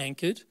we were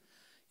anchored,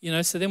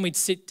 so then we'd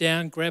sit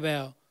down, grab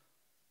our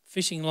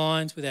fishing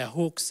lines with our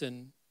hooks,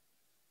 and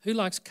who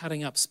likes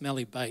cutting up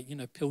smelly bait?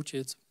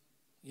 Pilchards,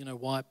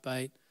 white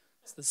bait.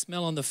 It's the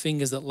smell on the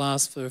fingers that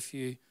lasts for a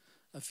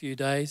few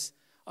days.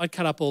 I'd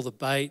cut up all the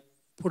bait,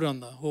 put it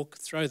on the hook,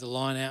 throw the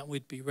line out,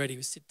 we'd be ready,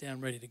 we'd sit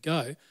down ready to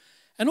go.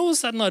 And all of a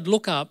sudden I'd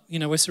look up,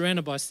 we're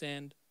surrounded by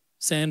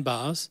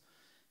sandbars,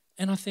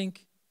 and I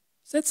think,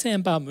 is that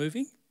sandbar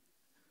moving?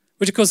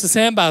 Which of course the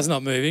sandbar's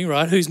not moving,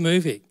 right? Who's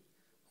moving?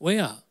 We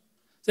are.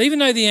 So even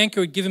though the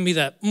anchor had given me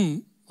that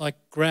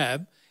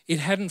grab, it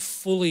hadn't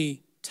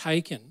fully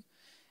taken,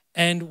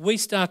 and we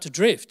start to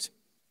drift.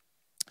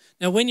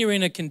 Now when you're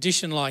in a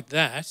condition like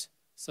that,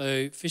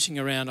 so fishing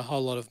around a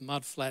whole lot of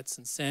mud flats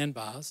and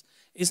sandbars,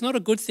 it's not a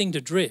good thing to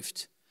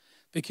drift,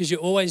 because you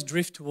always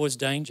drift towards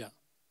danger.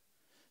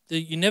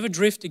 You never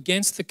drift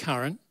against the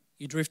current,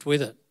 you drift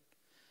with it.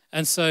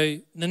 And so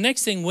the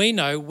next thing we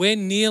know, we're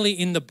nearly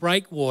in the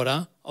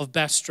breakwater of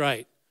Bass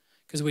Strait,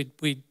 because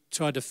we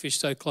tried to fish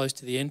so close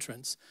to the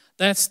entrance.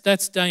 That's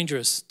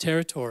dangerous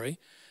territory.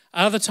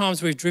 Other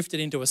times we've drifted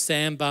into a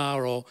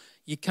sandbar, or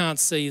you can't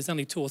see. There's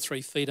only 2 or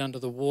 3 feet under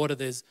the water.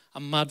 There's a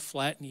mud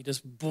flat and you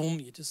just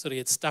sort of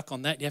get stuck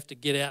on that. You have to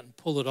get out and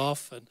pull it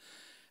off. And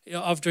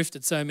I've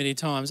drifted so many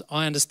times.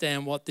 I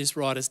understand what this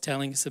writer's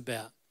telling us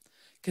about.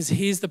 Because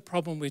here's the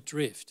problem with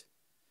drift.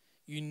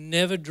 You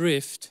never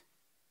drift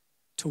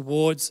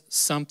towards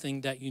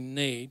something that you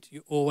need.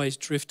 You always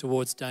drift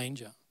towards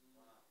danger.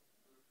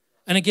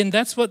 And again,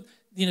 that's what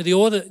the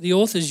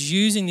author's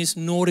using this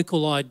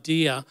nautical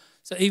idea.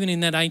 So even in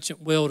that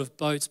ancient world of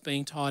boats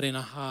being tied in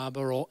a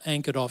harbour or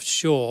anchored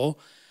offshore,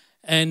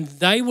 and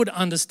they would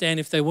understand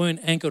if they weren't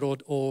anchored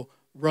or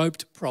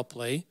roped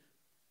properly,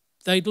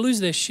 they'd lose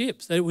their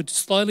ships. They would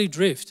slowly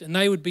drift and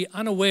they would be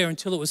unaware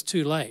until it was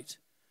too late.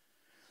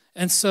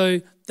 And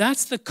so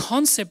that's the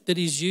concept that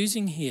he's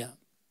using here.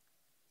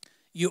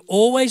 You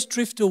always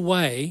drift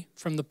away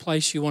from the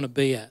place you want to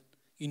be at.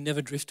 You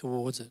never drift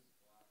towards it.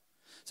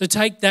 So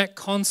take that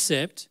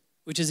concept,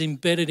 which is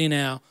embedded in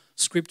our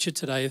scripture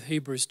today of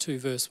Hebrews 2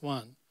 verse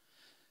 1.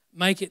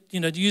 Make it,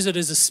 use it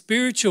as a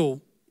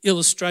spiritual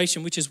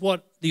illustration, which is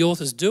what the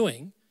author's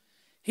doing.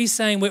 He's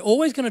saying we're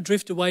always going to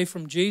drift away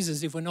from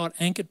Jesus if we're not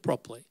anchored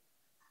properly.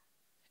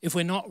 If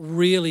we're not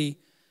really,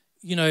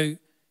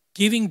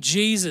 giving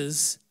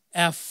Jesus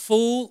our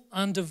full,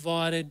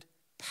 undivided,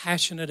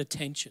 passionate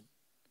attention.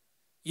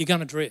 You're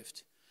going to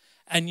drift.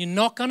 And you're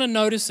not going to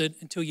notice it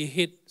until you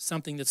hit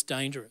something that's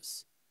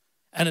dangerous.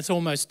 And it's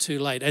almost too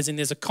late, as in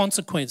there's a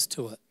consequence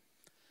to it.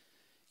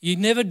 You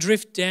never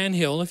drift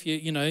downhill if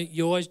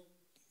you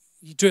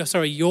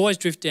always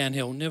drift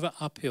downhill, never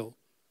uphill.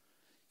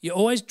 You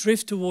always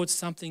drift towards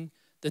something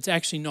that's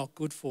actually not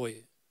good for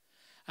you.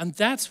 And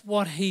that's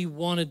what he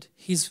wanted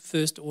his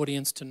first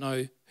audience to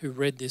know who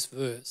read this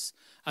verse.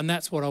 And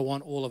that's what I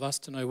want all of us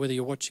to know, whether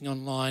you're watching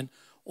online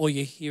or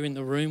you're here in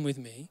the room with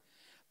me.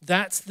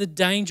 That's the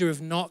danger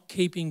of not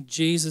keeping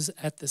Jesus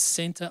at the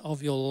center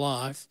of your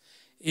life,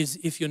 is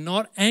if you're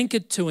not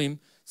anchored to him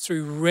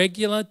through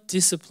regular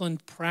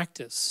disciplined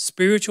practice,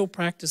 spiritual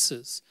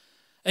practices,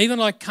 even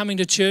like coming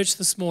to church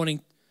this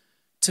morning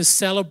to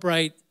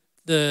celebrate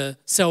the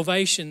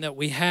salvation that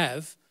we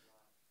have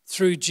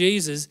through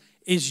Jesus,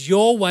 is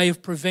your way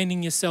of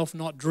preventing yourself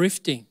not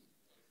drifting.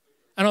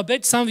 And I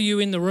bet some of you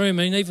in the room,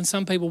 and even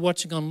some people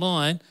watching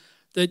online,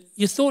 that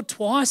you thought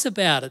twice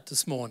about it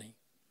this morning,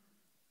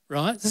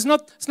 right? It's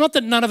not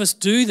that none of us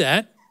do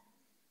that,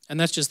 and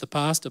that's just the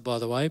pastor, by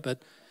the way,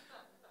 but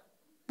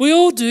we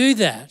all do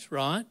that,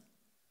 right?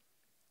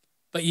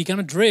 But you're going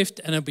to drift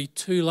and it'll be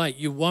too late.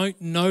 You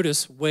won't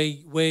notice where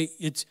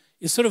it's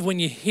sort of when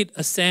you hit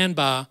a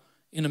sandbar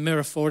in a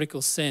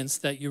metaphorical sense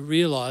that you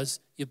realise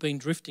you've been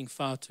drifting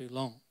far too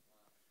long.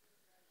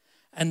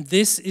 And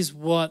this is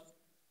what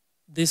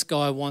this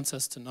guy wants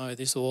us to know,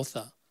 this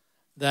author,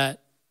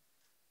 that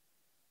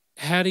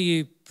how do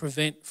you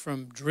prevent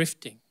from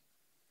drifting?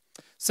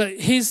 So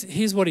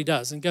here's what he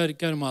does, and go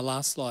to my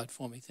last slide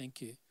for me,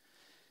 thank you.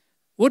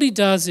 What he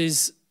does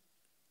is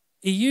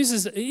he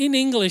uses, in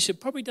English,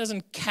 it probably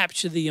doesn't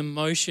capture the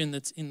emotion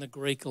that's in the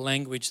Greek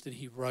language that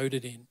he wrote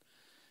it in.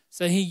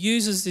 So he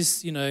uses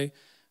this,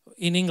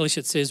 in English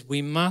it says,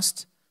 we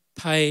must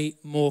pay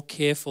more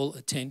careful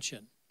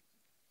attention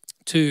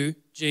to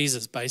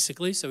Jesus,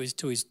 basically. So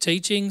to his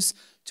teachings,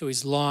 to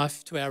his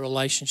life, to our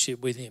relationship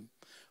with him.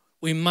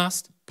 We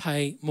must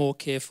pay more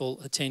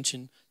careful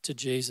attention to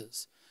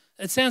Jesus.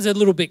 It sounds a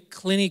little bit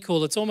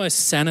clinical. It's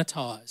almost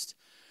sanitized.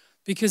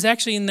 Because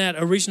actually in that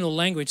original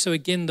language, so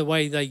again, the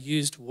way they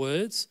used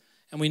words,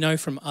 and we know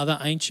from other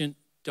ancient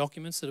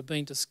documents that have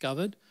been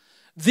discovered,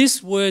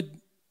 this word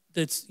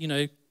that's,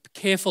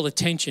 careful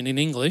attention in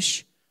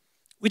English,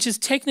 which is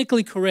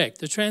technically correct.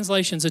 The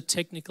translation's a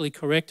technically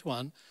correct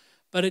one,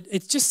 but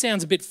it just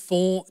sounds a bit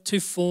too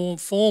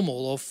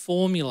formal or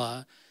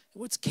formula.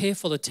 What's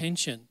careful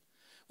attention?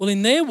 Well,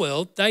 in their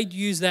world, they'd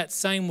use that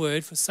same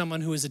word for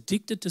someone who is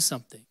addicted to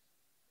something.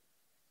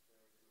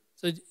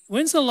 So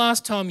when's the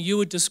last time you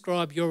would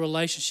describe your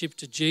relationship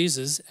to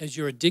Jesus as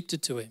you're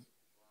addicted to him?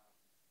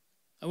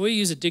 And we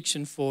use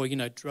addiction for,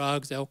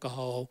 drugs,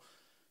 alcohol,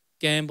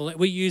 gambling.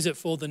 We use it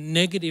for the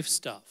negative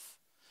stuff.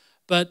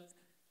 But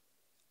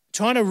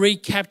trying to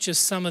recapture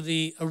some of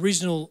the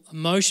original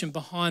emotion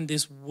behind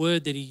this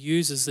word that he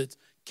uses, that's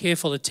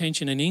careful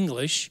attention in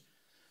English,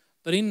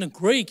 but in the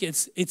Greek,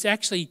 it's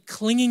actually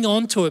clinging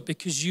on to it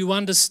because you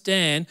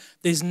understand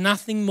there's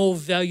nothing more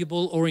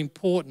valuable or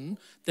important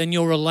than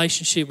your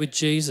relationship with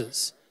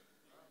Jesus.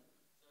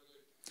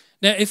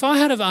 Now, if I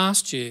had have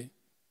asked you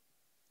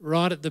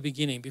right at the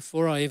beginning,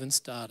 before I even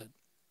started,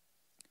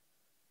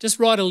 just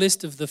write a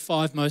list of the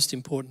 5 most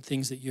important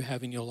things that you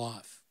have in your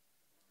life,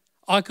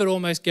 I could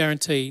almost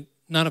guarantee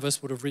none of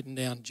us would have written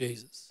down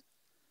Jesus.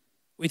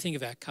 We think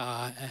of our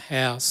car, our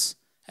house,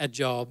 our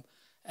job,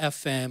 our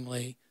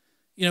family.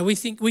 We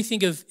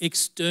think of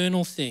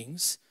external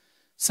things,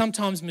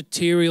 sometimes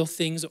material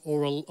things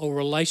or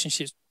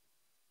relationships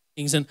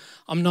things. And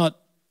I'm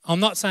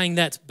not saying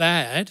that's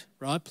bad,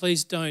 right?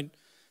 Please don't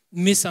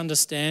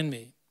misunderstand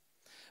me.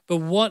 But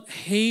what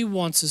he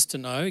wants us to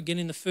know, again,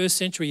 in the first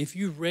century, if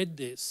you read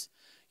this,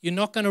 you're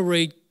not going to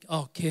read,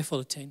 oh, careful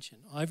attention.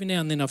 Every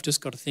now and then I've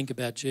just got to think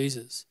about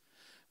Jesus.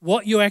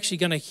 What you're actually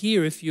going to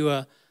hear if you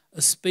are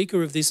a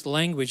speaker of this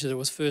language that it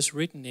was first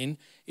written in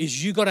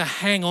is you got to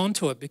hang on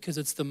to it because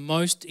it's the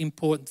most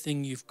important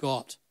thing you've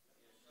got.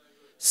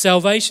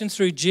 Salvation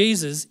through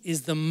Jesus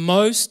is the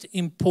most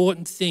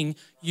important thing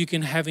you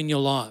can have in your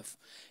life.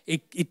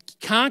 It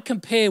can't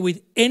compare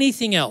with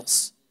anything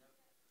else.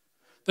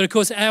 But of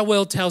course, our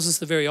world tells us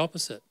the very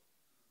opposite,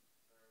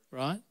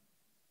 right?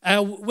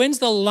 When's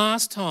the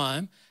last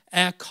time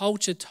our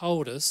culture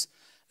told us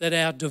that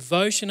our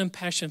devotion and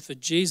passion for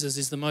Jesus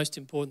is the most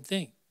important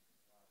thing?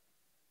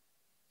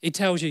 It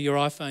tells you your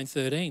iPhone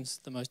 13 is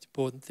the most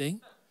important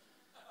thing.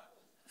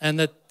 And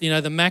that, the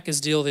Macca's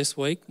deal this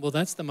week, well,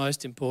 that's the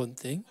most important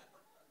thing.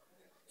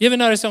 You ever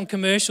notice on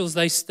commercials,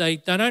 they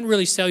don't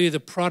really sell you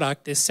the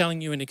product, they're selling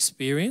you an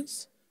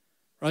experience,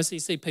 right? So you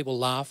see people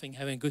laughing,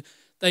 having a good...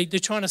 They're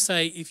trying to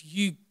say, if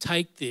you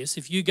take this,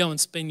 if you go and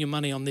spend your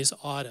money on this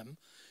item,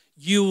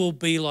 you will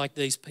be like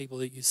these people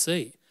that you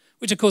see,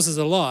 which of course is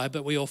a lie,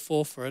 but we all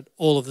fall for it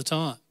all of the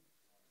time.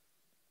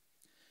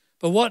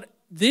 But what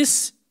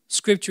this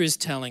scripture is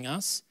telling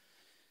us,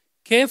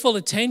 careful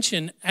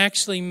attention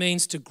actually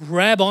means to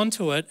grab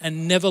onto it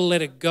and never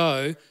let it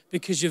go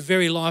because your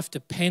very life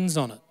depends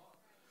on it.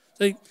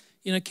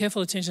 So,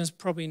 careful attention is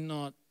probably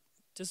not,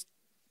 just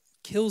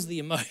kills the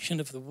emotion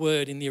of the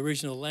word in the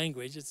original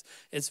language.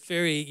 It's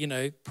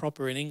very,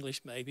 proper in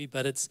English maybe,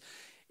 but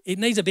it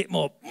needs a bit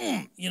more,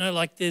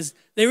 like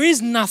there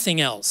is nothing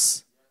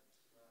else.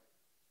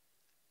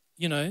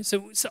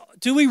 So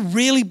do we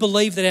really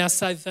believe that our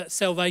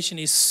salvation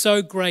is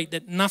so great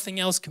that nothing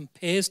else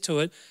compares to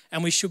it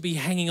and we should be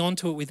hanging on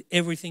to it with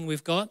everything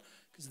we've got?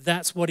 Because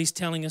that's what he's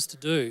telling us to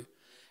do.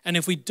 And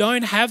if we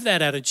don't have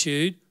that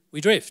attitude, we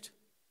drift.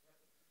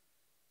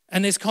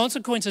 And there's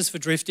consequences for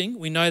drifting.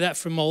 We know that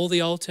from all the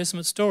Old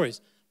Testament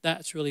stories.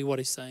 That's really what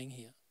he's saying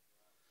here.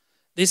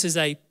 This is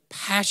a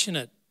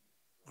passionate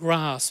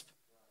grasp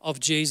of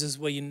Jesus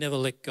where you never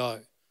let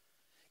go.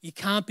 You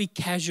can't be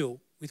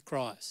casual with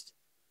Christ.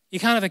 You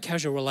can't have a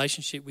casual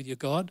relationship with your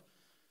God.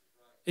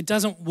 It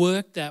doesn't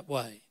work that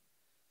way.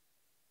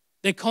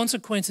 There are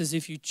consequences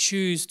if you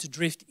choose to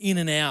drift in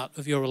and out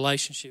of your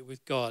relationship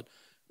with God,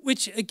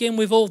 which, again,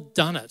 we've all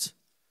done it,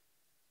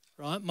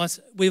 right?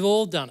 We've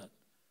all done it.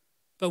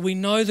 But we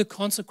know the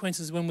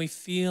consequences when we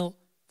feel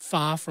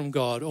far from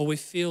God or we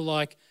feel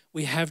like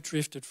we have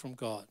drifted from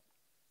God.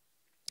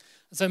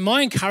 So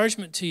my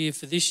encouragement to you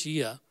for this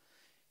year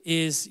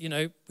is,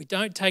 we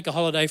don't take a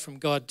holiday from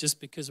God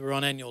just because we're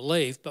on annual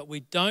leave, but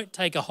we don't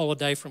take a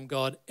holiday from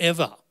God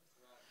ever.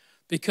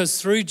 Because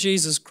through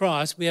Jesus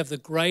Christ, we have the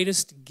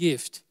greatest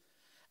gift,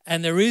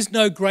 and there is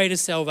no greater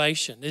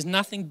salvation. There's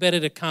nothing better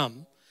to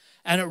come,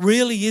 and it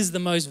really is the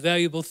most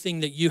valuable thing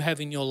that you have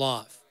in your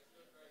life.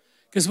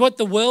 Because what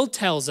the world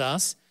tells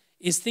us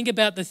is think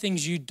about the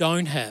things you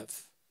don't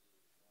have.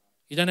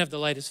 You don't have the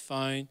latest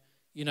phone,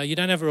 you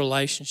don't have a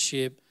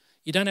relationship,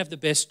 you don't have the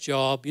best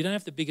job, you don't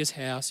have the biggest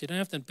house, you don't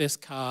have the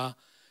best car.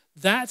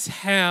 That's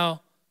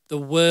how the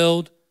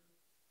world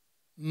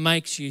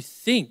makes you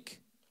think.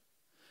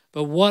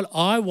 But what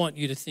I want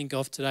you to think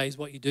of today is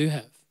what you do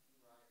have.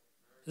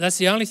 That's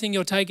the only thing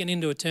you're taking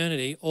into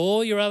eternity.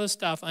 All your other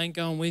stuff ain't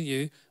going with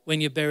you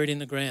when you're buried in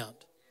the ground.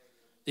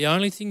 The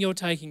only thing you're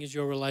taking is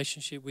your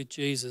relationship with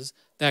Jesus,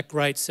 that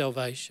great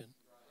salvation.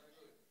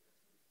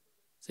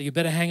 So you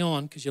better hang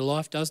on because your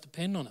life does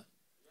depend on it.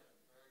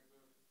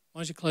 Why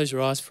don't you close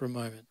your eyes for a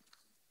moment?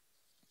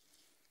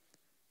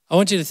 I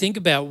want you to think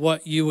about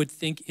what you would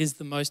think is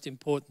the most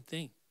important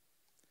thing.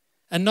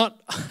 And not,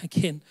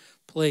 again,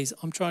 please,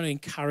 I'm trying to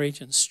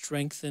encourage and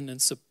strengthen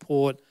and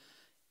support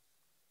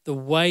the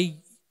way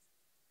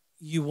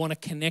you want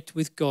to connect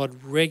with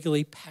God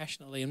regularly,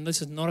 passionately. And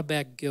this is not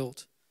about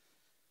guilt.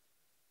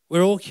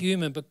 We're all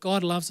human, but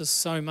God loves us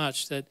so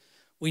much that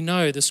we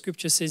know the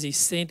scripture says he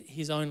sent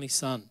his only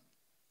son.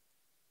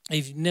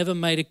 If you've never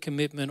made a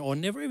commitment or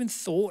never even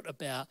thought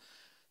about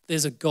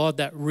there's a God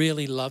that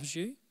really loves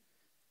you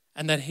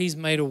and that he's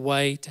made a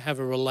way to have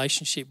a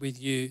relationship with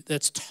you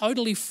that's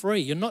totally free.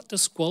 You're not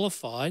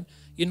disqualified.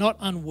 You're not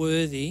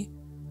unworthy.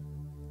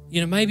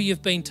 Maybe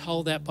you've been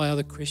told that by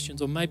other Christians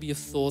or maybe you've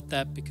thought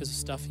that because of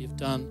stuff you've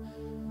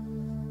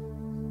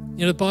done.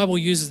 The Bible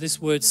uses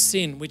this word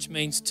sin, which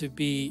means to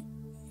be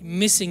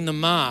missing the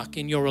mark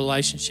in your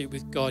relationship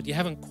with God. You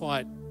haven't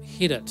quite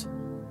hit it.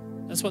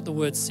 That's what the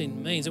word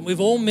sin means. And we've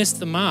all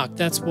missed the mark.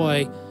 That's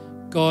why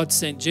God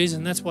sent Jesus,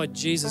 and that's why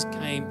Jesus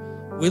came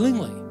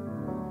willingly.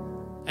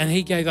 And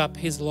he gave up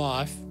his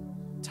life,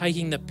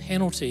 taking the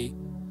penalty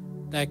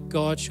that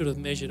God should have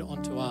measured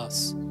onto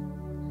us.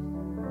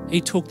 He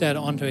took that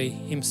onto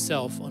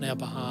himself on our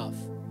behalf.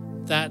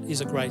 That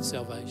is a great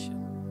salvation.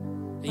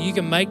 And you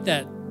can make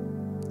that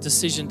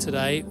decision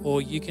today,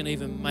 or you can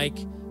even make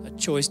a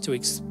choice to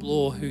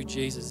explore who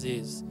Jesus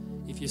is.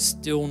 If you're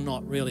still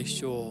not really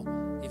sure,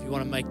 if you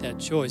want to make that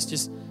choice,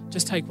 just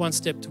take one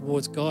step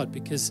towards God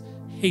because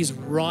he's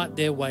right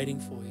there waiting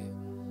for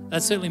you.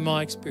 That's certainly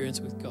my experience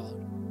with God.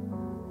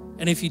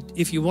 And if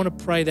you want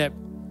to pray that,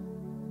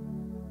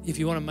 if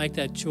you want to make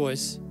that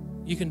choice,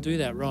 You can do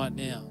that right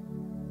now.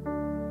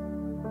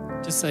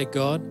 Just say,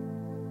 God,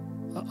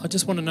 I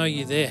just want to know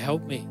you're there.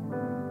 Help me.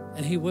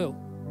 And he will.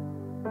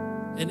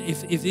 And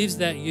if is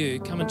that you,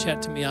 come and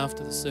chat to me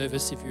after the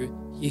service. If you're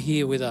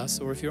here with us,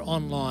 or if you're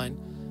online,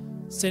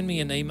 send me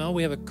an email.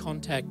 We have a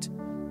contact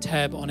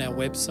tab on our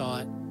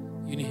website,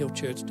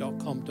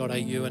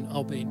 unihillchurch.com.au, and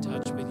I'll be in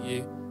touch with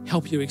you,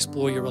 help you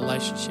explore your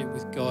relationship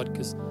with God,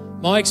 because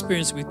my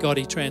experience with God,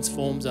 he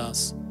transforms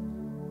us.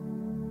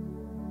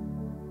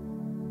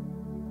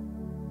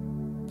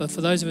 But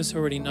for those of us who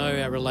already know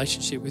our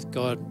relationship with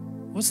God,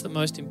 what's the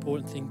most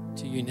important thing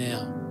to you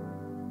now?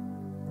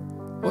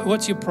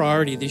 What's your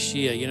priority this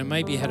year? You know,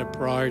 maybe you had a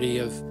priority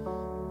of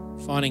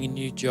finding a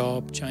new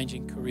job,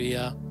 changing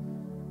career.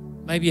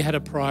 Maybe you had a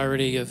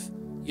priority of,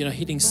 you know,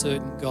 hitting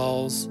certain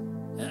goals.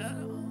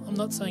 I'm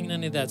not saying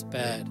any of that's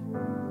bad.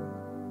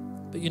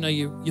 But, you know,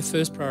 your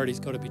first priority's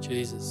got to be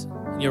Jesus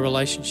and your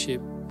relationship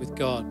with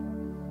God.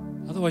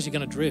 Otherwise, you're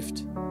going to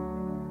drift.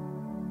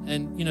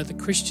 And, you know, the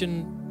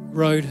Christian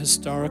road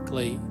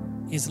historically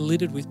is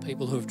littered with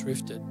people who have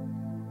drifted.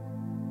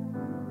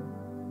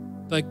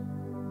 But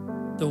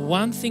the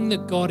one thing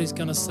that God is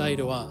going to say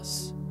to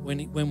us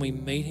when we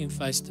meet him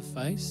face to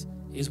face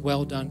is,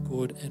 well done,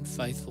 good and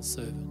faithful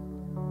servant.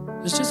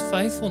 It's just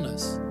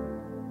faithfulness.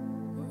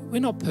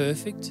 We're not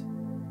perfect,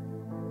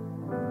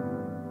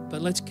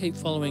 but let's keep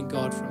following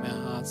God from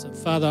our hearts. And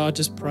Father, I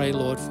just pray,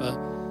 Lord,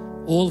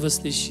 for all of us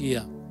this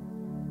year,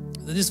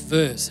 that this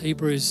verse,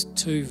 Hebrews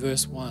 2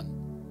 verse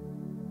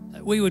 1,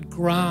 that we would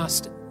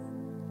grasp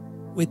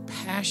with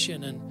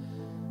passion and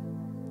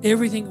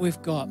everything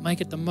we've got,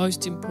 make it the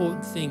most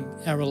important thing,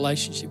 our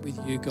relationship with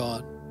you,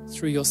 God,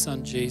 through your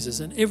Son, Jesus,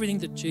 and everything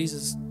that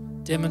Jesus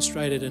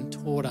demonstrated and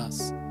taught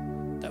us,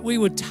 that we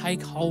would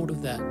take hold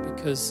of that,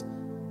 because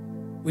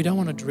we don't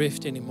want to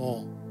drift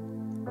anymore.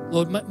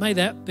 Lord, may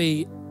that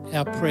be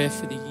our prayer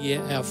for the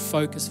year, our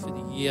focus for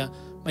the year.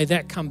 May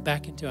that come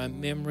back into our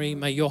memory.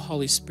 May your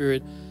Holy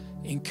Spirit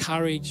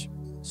encourage,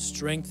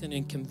 strengthen,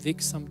 and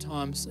convict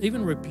sometimes,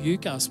 even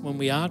rebuke us when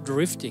we are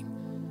drifting.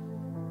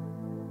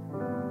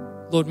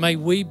 Lord, may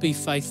we be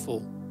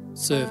faithful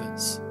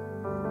servants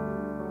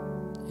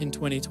in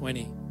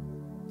 2020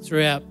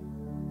 throughout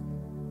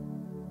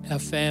our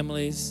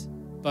families,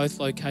 both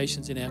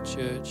locations in our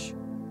church.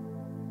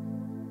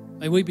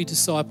 May we be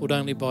discipled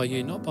only by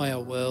you, not by our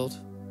world.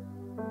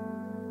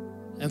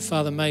 And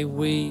Father, may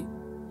we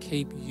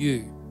keep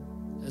you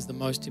as the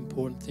most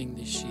important thing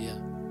this year.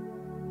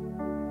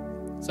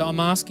 So I'm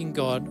asking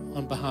God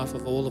on behalf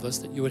of all of us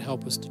that you would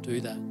help us to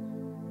do that.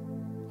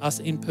 Us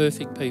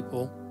imperfect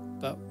people,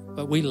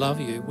 but we love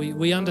you.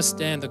 We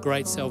understand the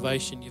great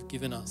salvation you've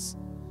given us.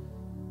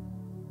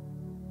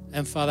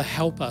 And Father,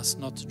 help us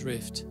not to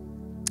drift.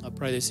 I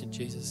pray this in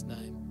Jesus'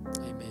 name.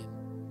 Amen.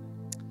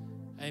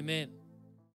 Amen.